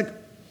guy's just like,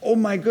 oh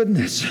my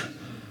goodness,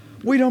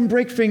 we don't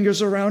break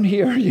fingers around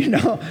here, you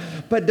know.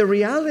 But the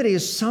reality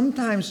is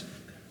sometimes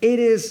it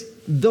is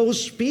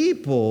those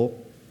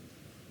people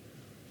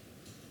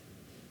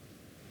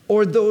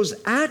or those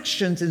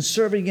actions in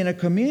serving in a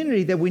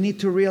community that we need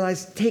to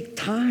realize take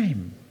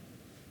time.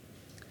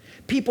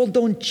 People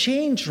don't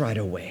change right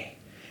away.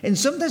 And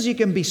sometimes you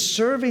can be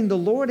serving the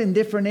Lord in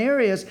different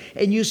areas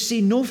and you see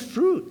no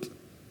fruit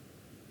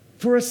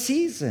for a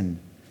season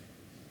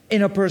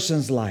in a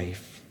person's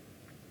life.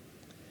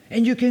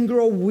 And you can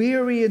grow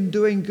weary in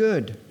doing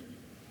good.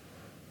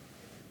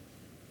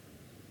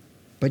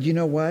 But you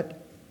know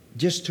what?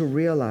 Just to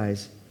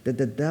realize that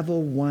the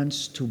devil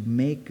wants to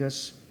make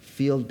us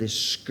feel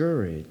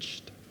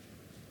discouraged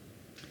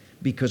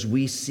because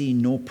we see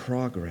no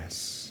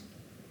progress.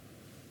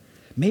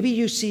 Maybe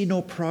you see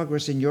no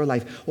progress in your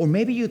life, or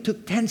maybe you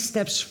took 10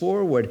 steps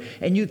forward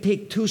and you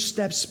take 2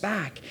 steps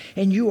back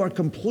and you are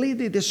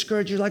completely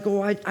discouraged. You're like,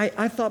 oh,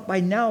 I thought by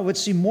now I would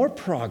see more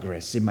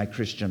progress in my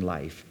Christian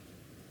life.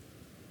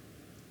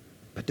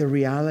 But the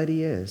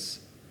reality is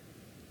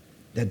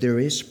that there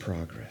is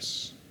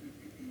progress.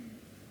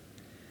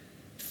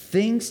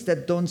 Things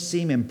that don't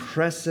seem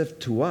impressive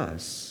to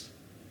us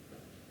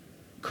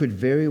could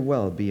very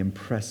well be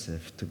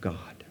impressive to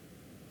God.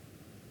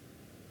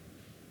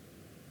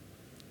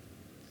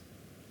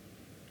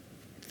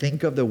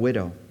 Think of the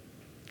widow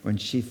when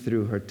she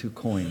threw her 2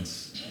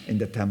 coins in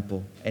the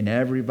temple and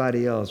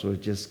everybody else was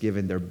just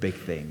giving their big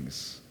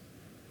things.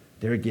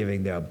 They're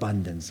giving their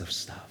abundance of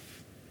stuff.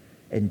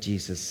 And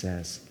Jesus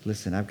says,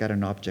 listen, I've got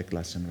an object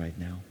lesson right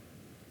now.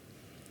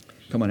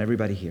 Come on,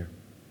 everybody here.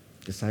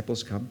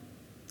 Disciples, come.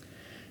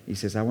 He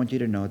says, I want you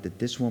to know that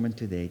this woman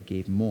today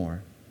gave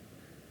more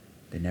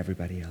than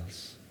everybody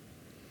else.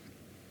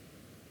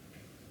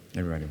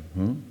 Everybody,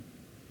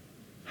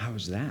 how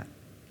is that?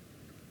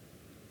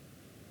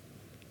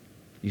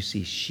 You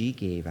see, she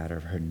gave out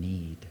of her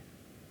need.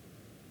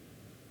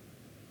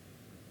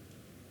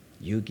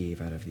 You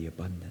gave out of the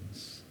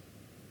abundance.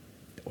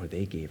 Or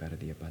they gave out of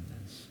the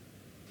abundance.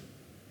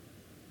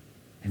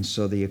 And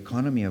so the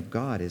economy of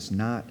God is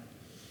not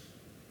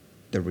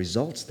the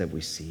results that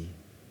we see,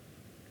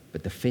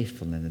 but the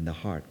faithfulness in the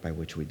heart by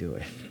which we do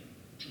it.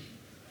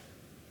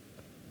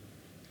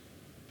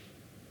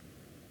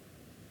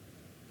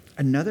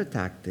 Another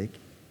tactic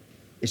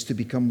is to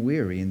become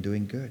weary in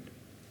doing good.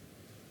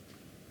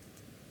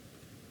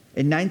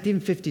 In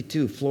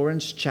 1952,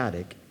 Florence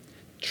Chadwick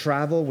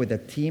traveled with a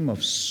team of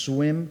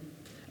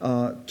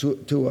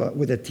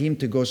with a team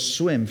to go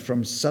swim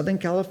from Southern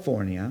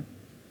California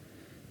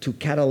to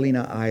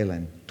Catalina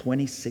Island,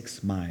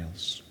 26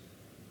 miles.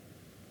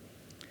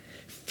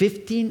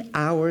 15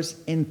 hours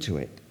into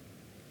it,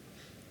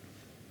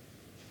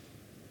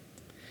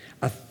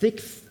 a thick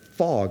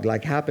fog,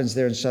 like happens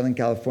there in Southern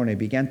California,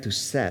 began to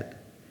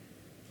set,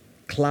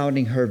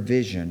 clouding her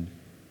vision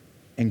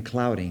and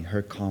clouding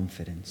her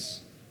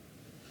confidence.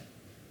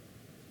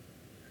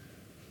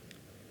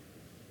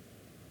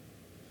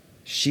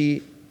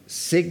 She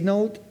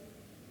signaled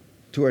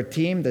to her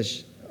team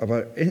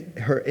about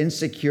her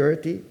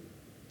insecurity,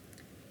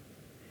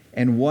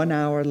 and 1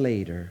 hour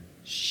later,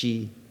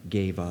 she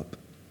gave up.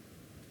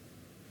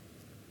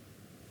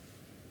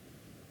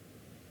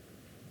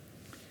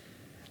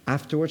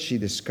 Afterwards, she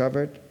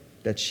discovered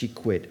that she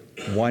quit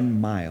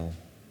 1 mile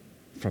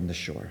from the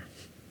shore.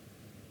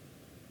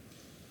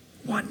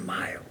 1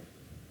 mile.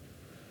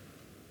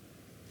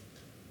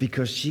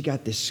 Because she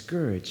got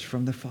discouraged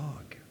from the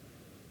fog.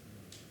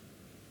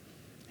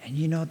 And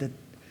you know that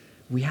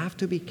we have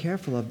to be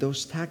careful of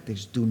those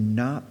tactics. Do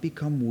not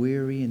become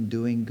weary in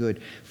doing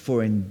good,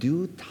 for in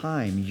due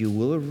time you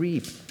will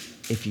reap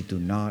if you do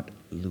not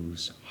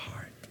lose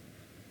heart.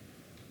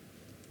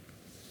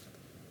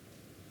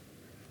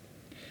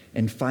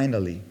 And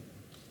finally,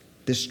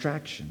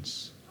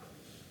 distractions.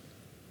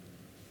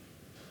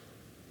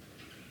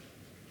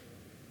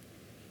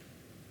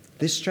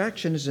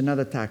 Distraction is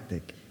another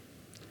tactic.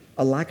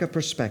 A lack of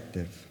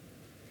perspective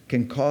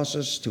can cause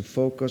us to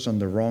focus on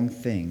the wrong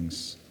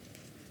things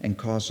and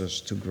cause us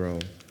to grow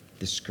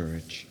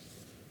discouraged.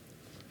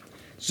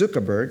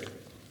 Zuckerberg,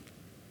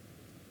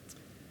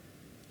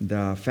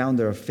 the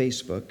founder of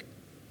Facebook,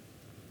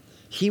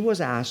 he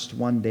was asked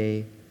one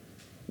day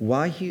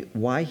why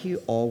he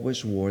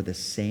always wore the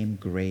same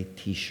gray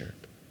t-shirt.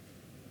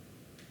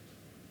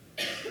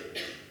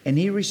 And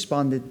he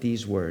responded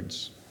these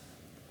words: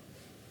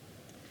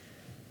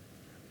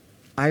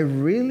 I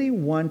really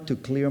want to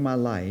clear my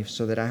life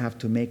so that I have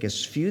to make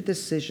as few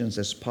decisions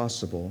as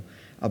possible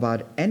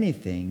about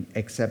anything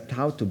except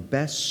how to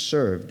best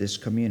serve this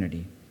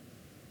community.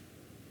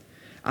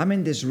 I'm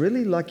in this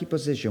really lucky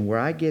position where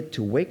I get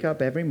to wake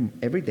up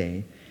every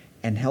day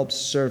and help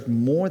serve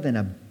more than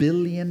 1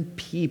 billion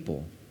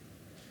people.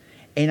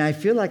 And I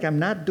feel like I'm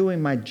not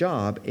doing my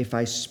job if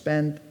I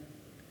spend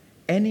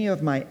any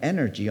of my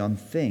energy on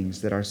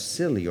things that are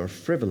silly or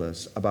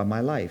frivolous about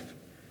my life,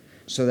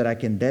 so that I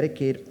can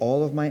dedicate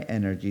all of my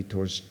energy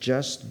towards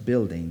just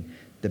building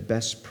the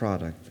best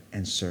product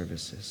and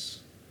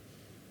services.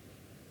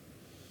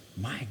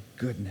 My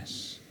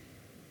goodness.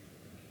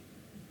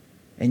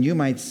 And you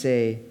might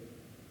say,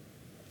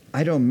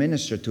 I don't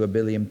minister to 1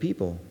 billion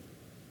people.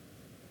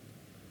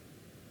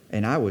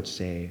 And I would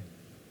say,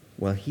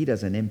 well, he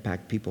doesn't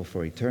impact people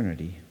for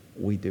eternity.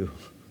 We do.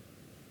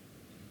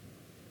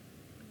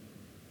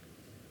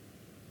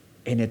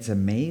 And it's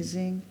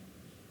amazing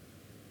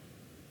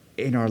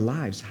in our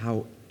lives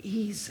how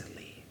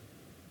easily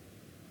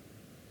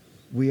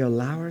we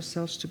allow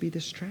ourselves to be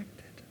distracted.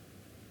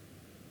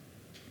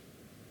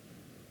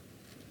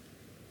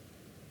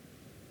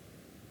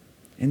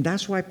 And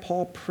that's why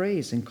Paul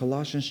prays in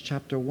Colossians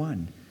chapter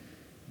 1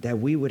 that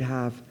we would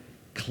have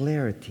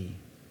clarity.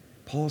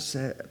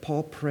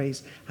 Paul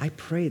prays, I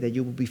pray that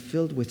you will be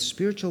filled with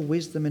spiritual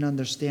wisdom and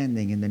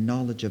understanding in the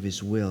knowledge of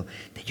his will,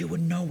 that you would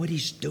know what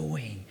he's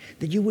doing,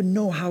 that you would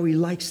know how he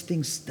likes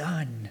things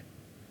done,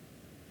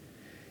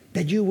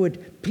 that you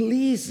would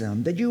please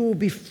him, that you will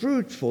be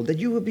fruitful, that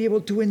you will be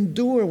able to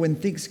endure when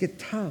things get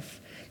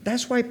tough.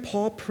 That's why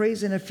Paul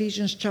prays in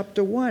Ephesians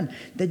chapter 1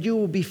 that you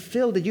will be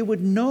filled, that you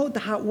would know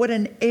what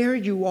an heir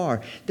you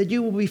are, that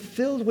you will be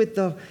filled with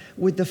the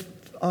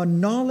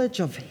knowledge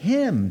of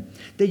him,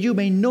 that you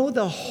may know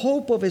the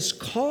hope of his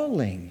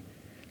calling.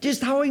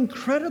 Just how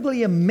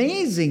incredibly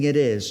amazing it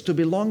is to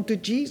belong to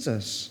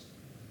Jesus.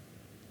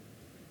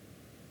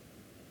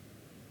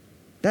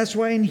 That's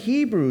why in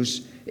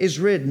Hebrews is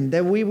written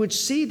that we would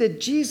see that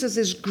Jesus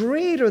is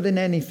greater than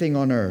anything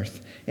on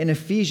earth. In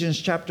Ephesians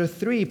chapter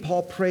 3,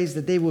 Paul prays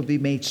that they will be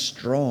made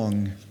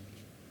strong.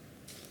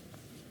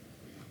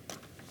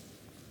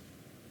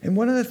 And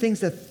one of the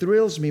things that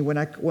thrills me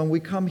when we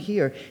come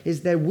here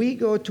is that we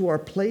go to our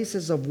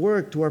places of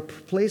work, to our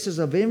places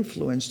of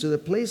influence, to the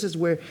places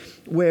where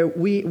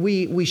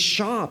we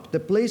shop, the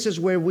places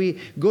where we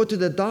go to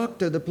the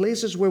doctor, the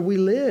places where we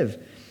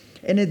live.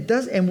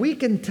 And we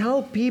can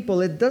tell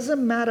people it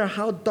doesn't matter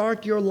how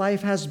dark your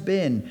life has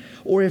been,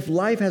 or if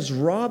life has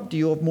robbed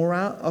you of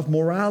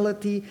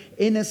morality,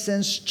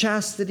 innocence,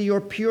 chastity, or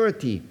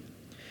purity.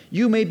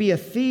 You may be a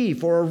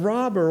thief or a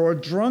robber or a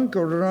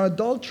drunkard or an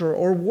adulterer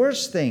or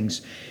worse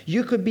things.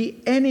 You could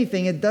be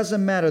anything. It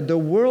doesn't matter. The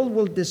world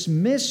will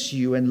dismiss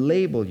you and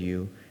label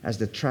you as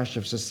the trash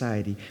of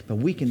society. But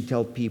we can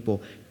tell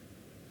people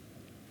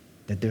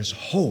that there's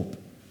hope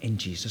in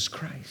Jesus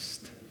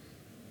Christ.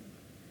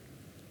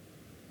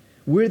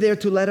 We're there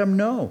to let them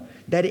know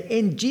that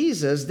in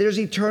Jesus there's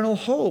eternal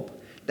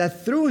hope,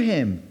 that through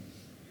him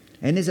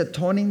and his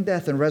atoning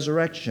death and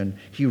resurrection,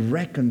 he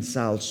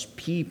reconciles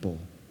people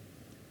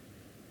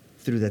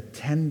through the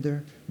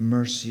tender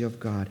mercy of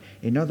God.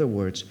 In other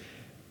words,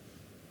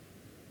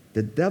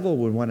 the devil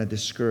would want to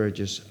discourage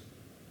us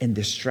and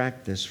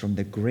distract us from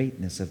the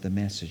greatness of the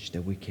message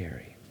that we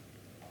carry.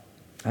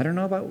 I don't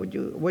know about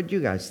what you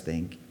guys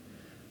think,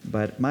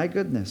 but my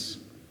goodness,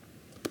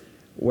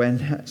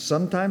 when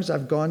sometimes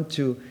I've gone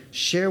to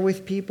share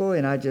with people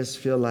and I just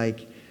feel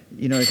like,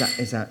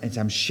 as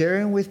I'm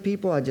sharing with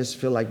people, I just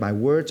feel like my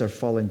words are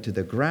falling to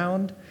the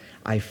ground.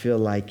 I feel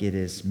like it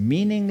is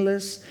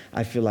meaningless.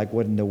 I feel like,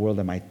 what in the world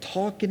am I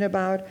talking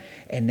about?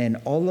 And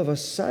then all of a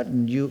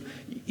sudden,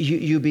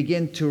 you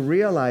begin to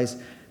realize,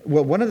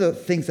 well, one of the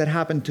things that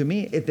happened to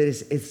me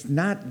is it's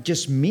not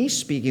just me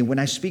speaking. When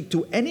I speak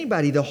to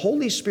anybody, the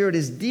Holy Spirit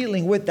is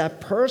dealing with that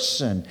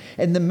person.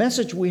 And the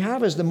message we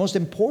have is the most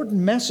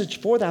important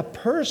message for that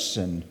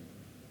person.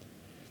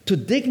 To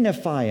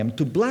dignify them,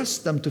 to bless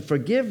them, to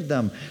forgive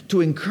them,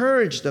 to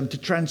encourage them, to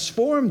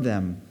transform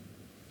them.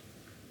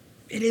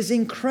 It is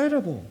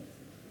incredible.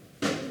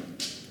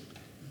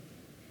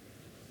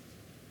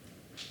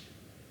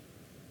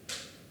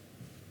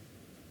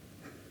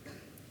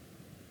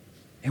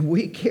 And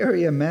we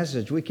carry a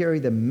message. We carry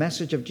the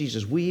message of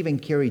Jesus. We even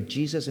carry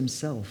Jesus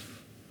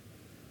himself,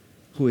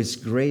 who is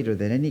greater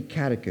than any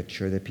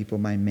caricature that people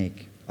might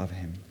make of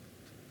him.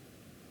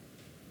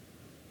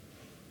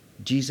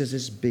 Jesus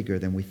is bigger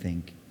than we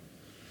think.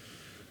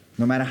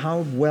 No matter how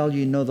well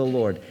you know the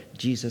Lord,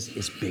 Jesus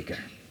is bigger.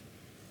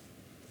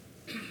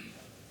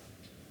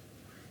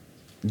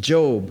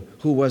 Job,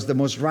 who was the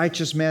most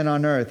righteous man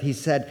on earth, he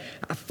said,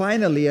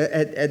 finally,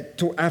 at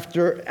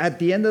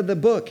the end of the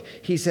book,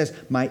 he says,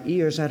 my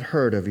ears had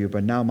heard of you,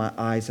 but now my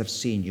eyes have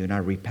seen you, and I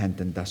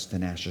repent in dust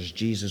and ashes.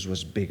 Jesus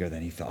was bigger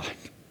than he thought.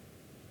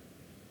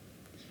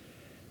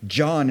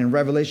 John in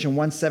Revelation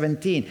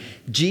 1:17,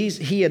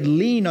 he had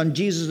leaned on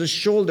Jesus'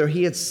 shoulder.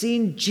 He had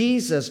seen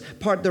Jesus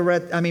part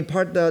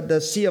the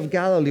Sea of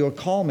Galilee, or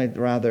calm it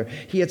rather.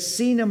 He had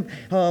seen him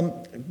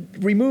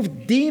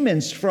remove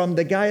demons from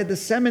the guy at the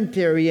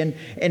cemetery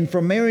and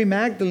from Mary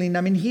Magdalene.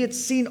 I mean, he had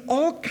seen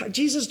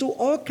Jesus do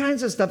all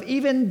kinds of stuff,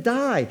 even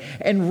die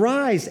and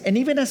rise and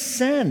even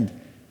ascend.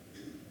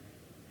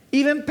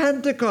 Even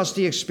Pentecost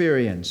he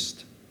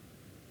experienced.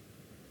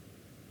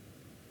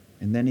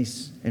 And then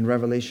in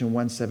Revelation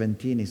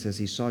 1:17, he says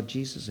he saw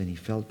Jesus and he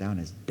fell down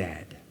as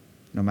dead.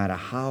 No matter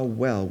how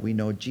well we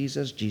know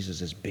Jesus,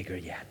 Jesus is bigger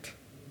yet.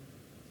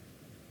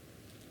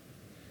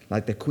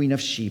 Like the Queen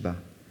of Sheba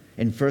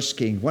in 1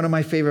 Kings, one of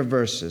my favorite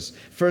verses,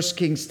 1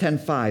 Kings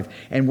 10:5.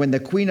 And when the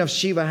Queen of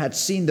Sheba had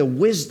seen the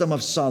wisdom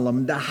of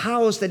Solomon, the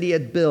house that he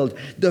had built,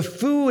 the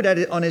food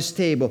on his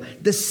table,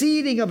 the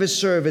seating of his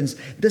servants,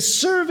 the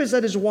service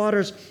at his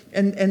waters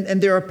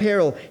and their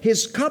apparel,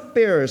 his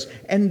cupbearers,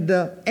 and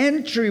the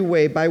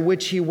entryway by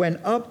which he went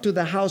up to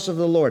the house of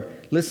the Lord.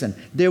 Listen,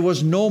 there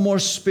was no more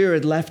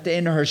spirit left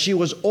in her. She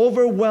was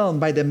overwhelmed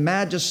by the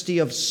majesty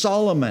of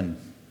Solomon.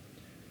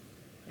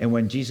 And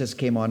when Jesus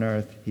came on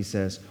earth, he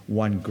says,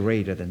 one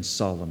greater than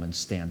Solomon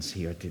stands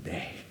here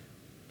today.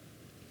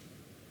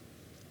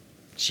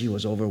 She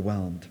was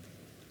overwhelmed.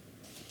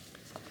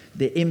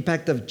 The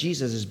impact of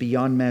Jesus is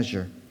beyond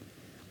measure.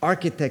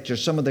 Architecture,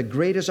 some of the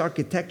greatest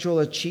architectural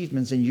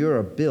achievements in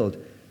Europe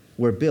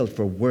were built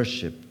for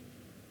worship,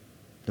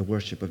 the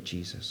worship of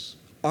Jesus.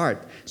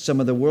 Art, some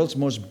of the world's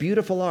most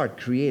beautiful art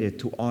created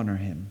to honor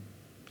him.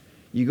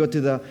 You go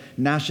to the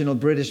National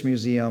British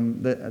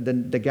Museum,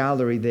 the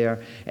gallery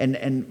there,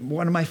 and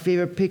one of my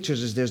favorite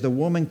pictures is there's the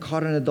woman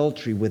caught in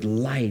adultery with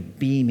light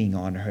beaming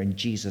on her and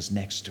Jesus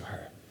next to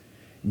her.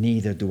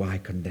 Neither do I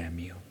condemn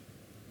you.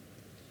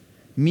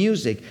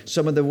 Music,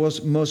 some of the world's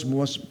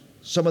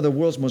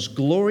most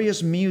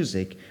glorious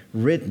music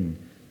written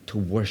to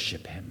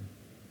worship him.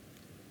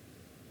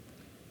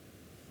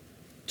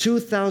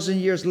 2,000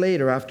 years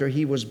later, after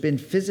he was been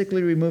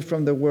physically removed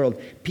from the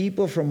world,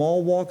 people from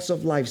all walks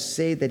of life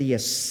say that he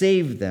has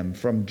saved them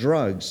from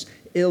drugs,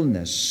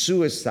 illness,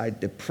 suicide,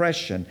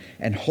 depression,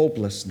 and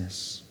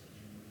hopelessness.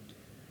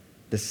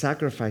 The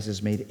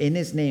sacrifices made in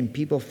his name,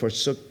 people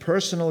forsook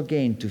personal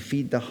gain to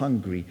feed the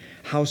hungry,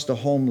 house the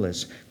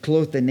homeless,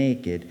 clothe the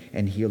naked,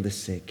 and heal the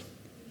sick.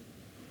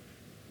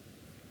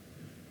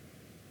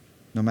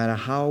 No matter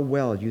how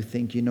well you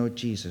think you know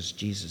Jesus,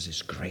 Jesus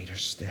is greater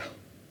still.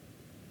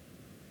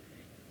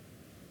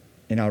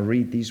 And I'll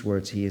read these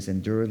words. He is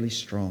enduringly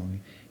strong.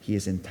 He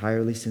is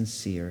entirely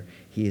sincere.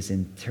 He is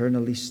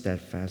eternally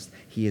steadfast.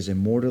 He is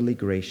immortally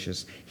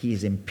gracious. He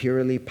is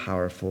imperially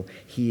powerful.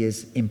 He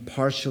is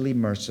impartially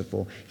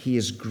merciful. He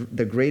is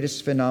the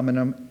greatest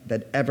phenomenon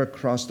that ever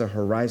crossed the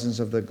horizons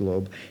of the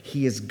globe.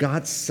 He is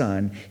God's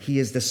Son. He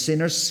is the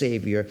sinner's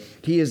Savior.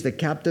 He is the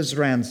captive's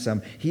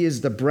ransom. He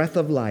is the breath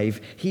of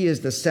life. He is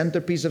the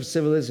centerpiece of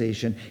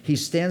civilization. He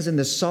stands in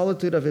the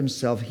solitude of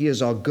himself. He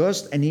is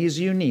august and he is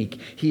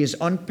unique. He is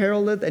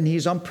unparalleled and he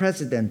is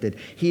unprecedented.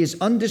 He is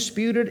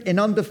undisputed and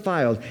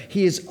undefiled.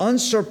 He is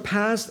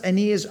unsurpassed and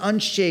he is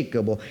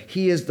unshakable.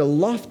 He is the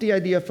lofty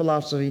idea of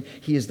philosophy.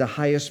 He is the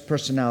highest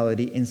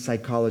personality in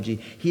psychology.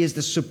 He is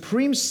the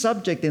supreme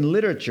subject in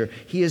literature.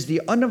 He is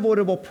the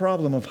unavoidable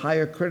problem of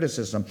higher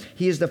criticism.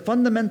 He is the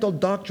fundamental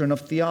doctrine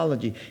of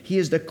theology. He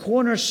is the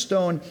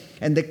cornerstone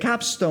and the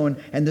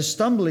capstone and the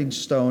stumbling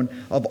stone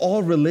of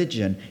all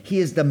religion. He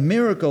is the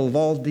miracle of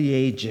all the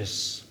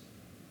ages.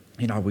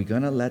 And are we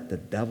going to let the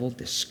devil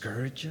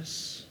discourage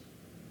us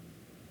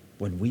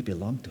when we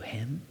belong to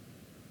him?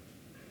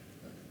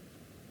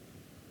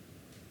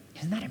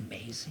 Isn't that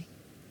amazing?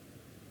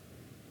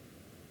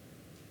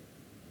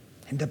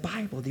 In the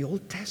Bible, the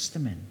Old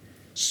Testament,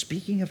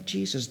 speaking of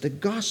Jesus, the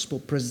gospel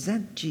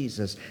present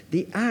Jesus.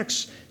 The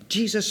Acts,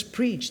 Jesus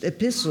preached.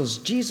 Epistles,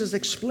 Jesus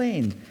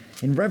explained.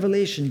 In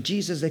Revelation,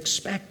 Jesus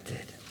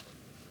expected.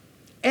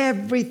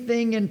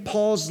 Everything in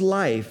Paul's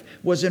life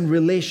was in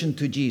relation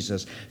to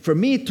Jesus. For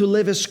me to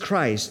live is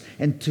Christ.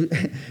 And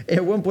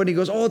at one point he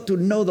goes, to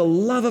know the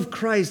love of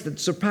Christ that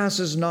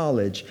surpasses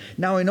knowledge.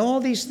 Now in all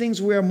these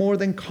things we are more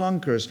than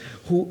conquerors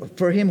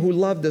for him who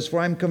loved us. For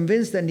I am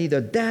convinced that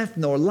neither death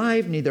nor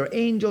life, neither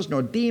angels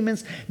nor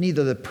demons,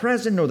 neither the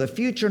present nor the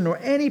future, nor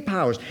any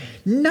powers,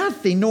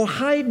 nothing, nor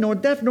height, nor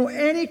depth, nor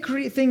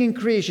anything in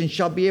creation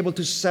shall be able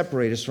to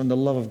separate us from the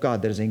love of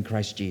God that is in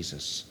Christ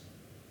Jesus.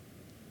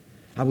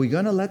 Are we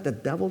going to let the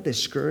devil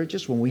discourage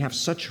us when we have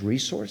such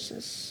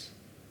resources?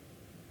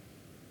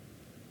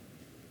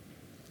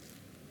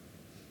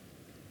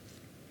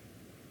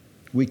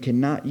 We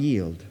cannot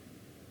yield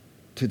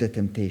to the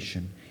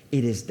temptation.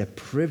 It is the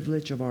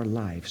privilege of our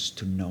lives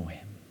to know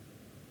him.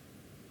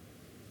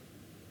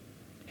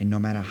 And no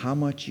matter how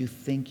much you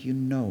think you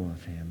know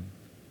of him,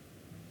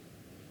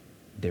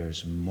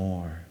 there's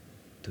more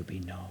to be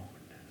known.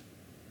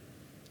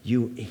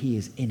 He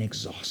is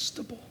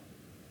inexhaustible.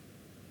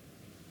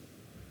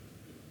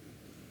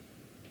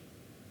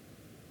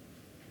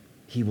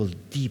 He will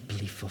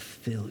deeply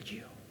fulfill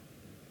you.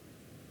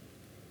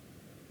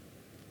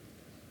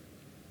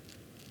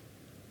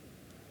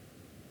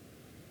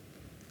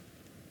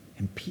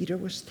 And Peter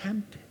was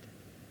tempted.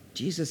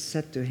 Jesus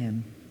said to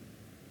him,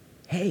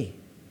 hey,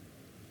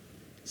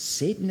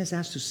 Satan has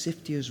asked to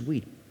sift you as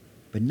wheat,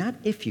 but not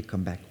if you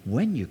come back.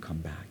 When you come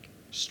back,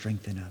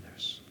 strengthen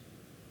others.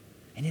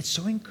 And it's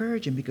so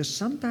encouraging because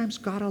sometimes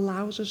God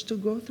allows us to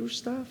go through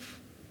stuff.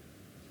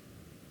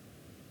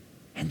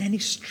 And then He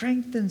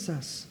strengthens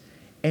us.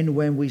 And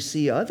when we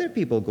see other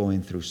people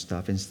going through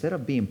stuff, instead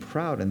of being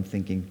proud and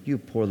thinking, you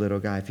poor little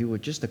guy, if you were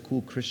just a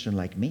cool Christian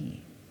like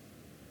me.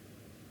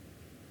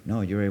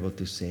 No, you're able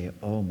to say,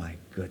 oh my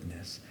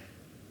goodness,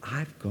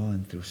 I've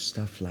gone through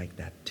stuff like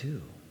that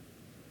too.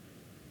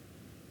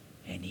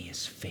 And He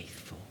is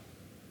faithful.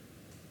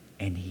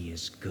 And He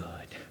is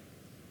good.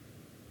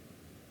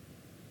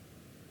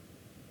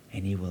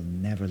 And He will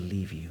never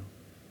leave you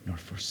nor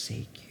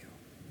forsake you.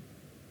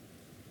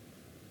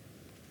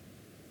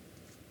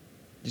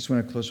 Just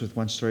want to close with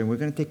one story. We're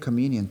going to take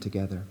communion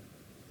together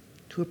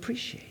to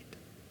appreciate.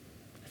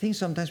 I think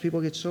sometimes people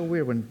get so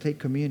weird when they take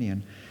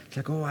communion. It's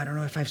like, oh, I don't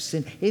know if I've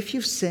sinned. If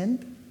you've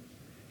sinned,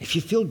 if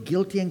you feel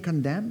guilty and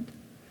condemned,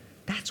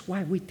 that's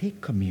why we take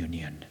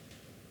communion.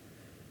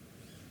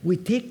 We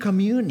take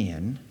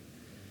communion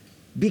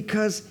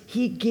because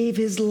He gave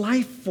His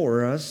life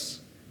for us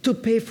to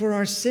pay for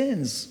our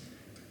sins.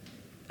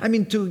 I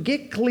mean, to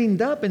get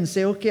cleaned up and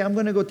say, okay, I'm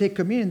going to go take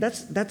communion,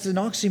 that's an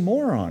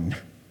oxymoron.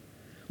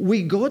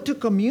 We go to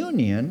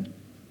communion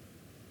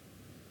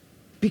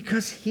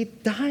because He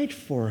died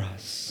for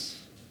us.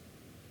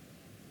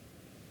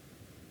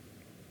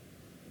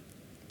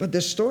 But the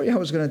story I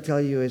was going to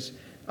tell you is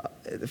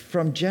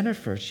from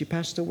Jennifer. She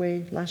passed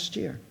away last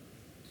year,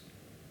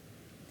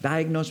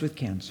 diagnosed with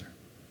cancer.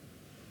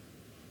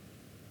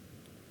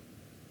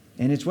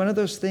 And it's one of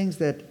those things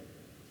that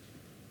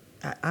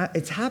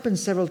it's happened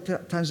several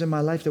times in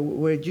my life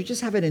where you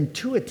just have an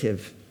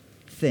intuitive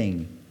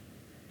thing.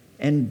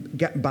 And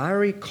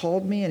Barry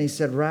called me and he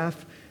said,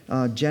 Raph,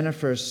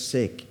 Jennifer's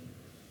sick.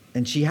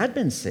 And she had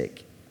been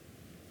sick.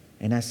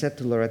 And I said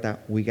to Loretta,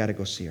 we got to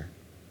go see her.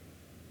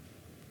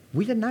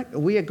 We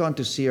had gone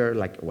to see her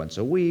like once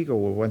a week or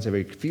once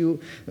every few.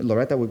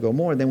 Loretta would go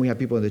more. Then we have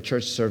people in the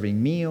church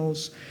serving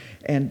meals.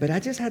 But I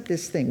just had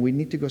this thing. We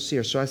need to go see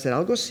her. So I said,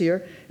 I'll go see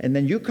her. And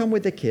then you come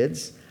with the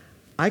kids.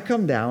 I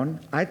come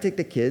down. I take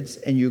the kids.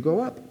 And you go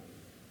up.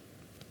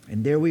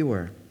 And there we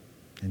were.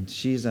 And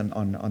she's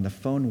on the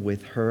phone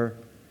with her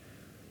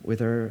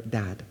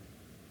dad,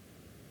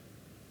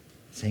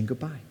 saying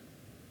goodbye.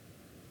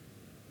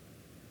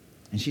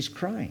 And she's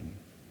crying.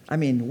 I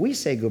mean, we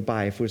say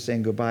goodbye if we're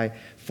saying goodbye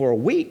for a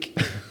week.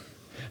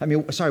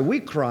 We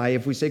cry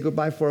if we say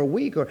goodbye for a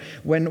week. Or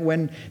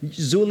when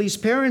Zulie's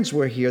parents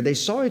were here, they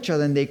saw each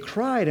other and they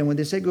cried. And when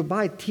they say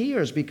goodbye,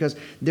 tears because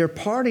they're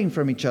parting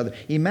from each other.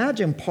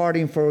 Imagine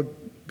parting for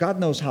God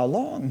knows how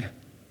long.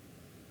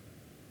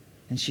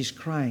 And she's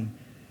crying.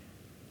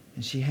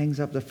 And she hangs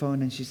up the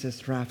phone and she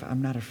says, Raph,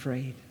 I'm not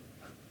afraid.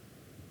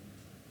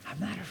 I'm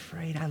not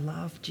afraid. I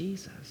love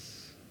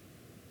Jesus.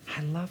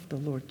 I love the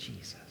Lord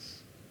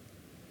Jesus.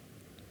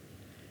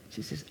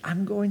 She says,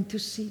 I'm going to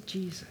see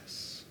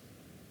Jesus.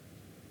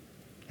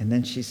 And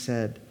then she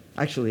said,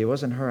 actually, it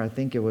wasn't her. I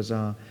think it was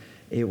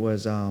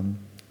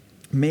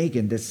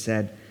Megan that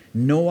said,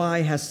 no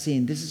eye has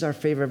seen. This is our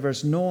favorite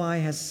verse. No eye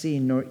has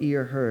seen nor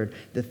ear heard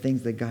the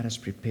things that God has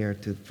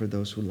prepared for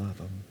those who love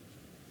Him.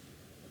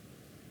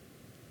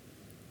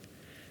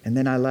 And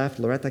then I left.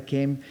 Loretta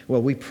came.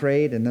 Well, we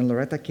prayed, and then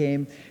Loretta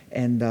came,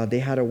 and they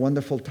had a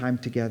wonderful time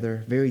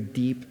together. Very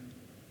deep,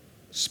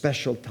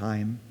 special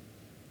time.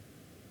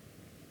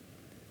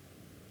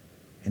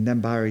 And then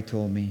Barry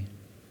told me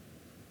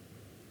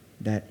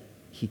that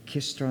he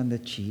kissed her on the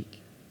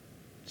cheek.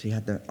 She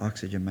had the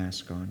oxygen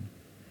mask on.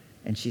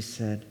 And she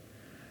said,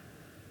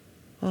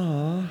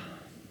 "Aw,"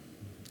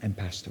 and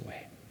passed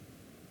away.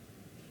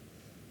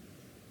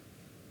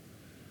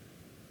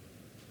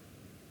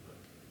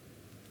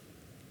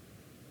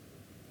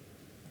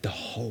 The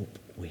hope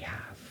we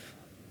have.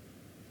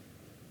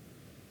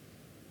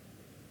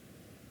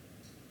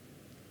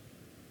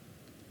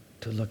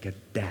 To look at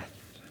death.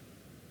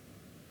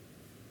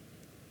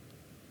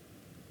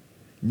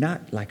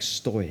 Not like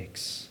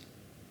Stoics.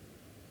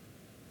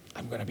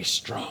 I'm going to be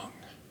strong.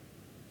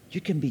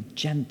 You can be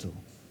gentle.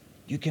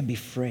 You can be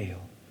frail.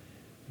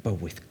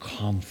 But with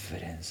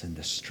confidence in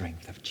the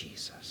strength of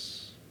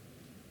Jesus.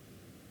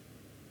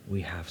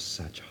 We have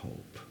such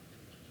hope.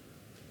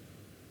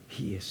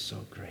 He is so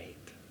great.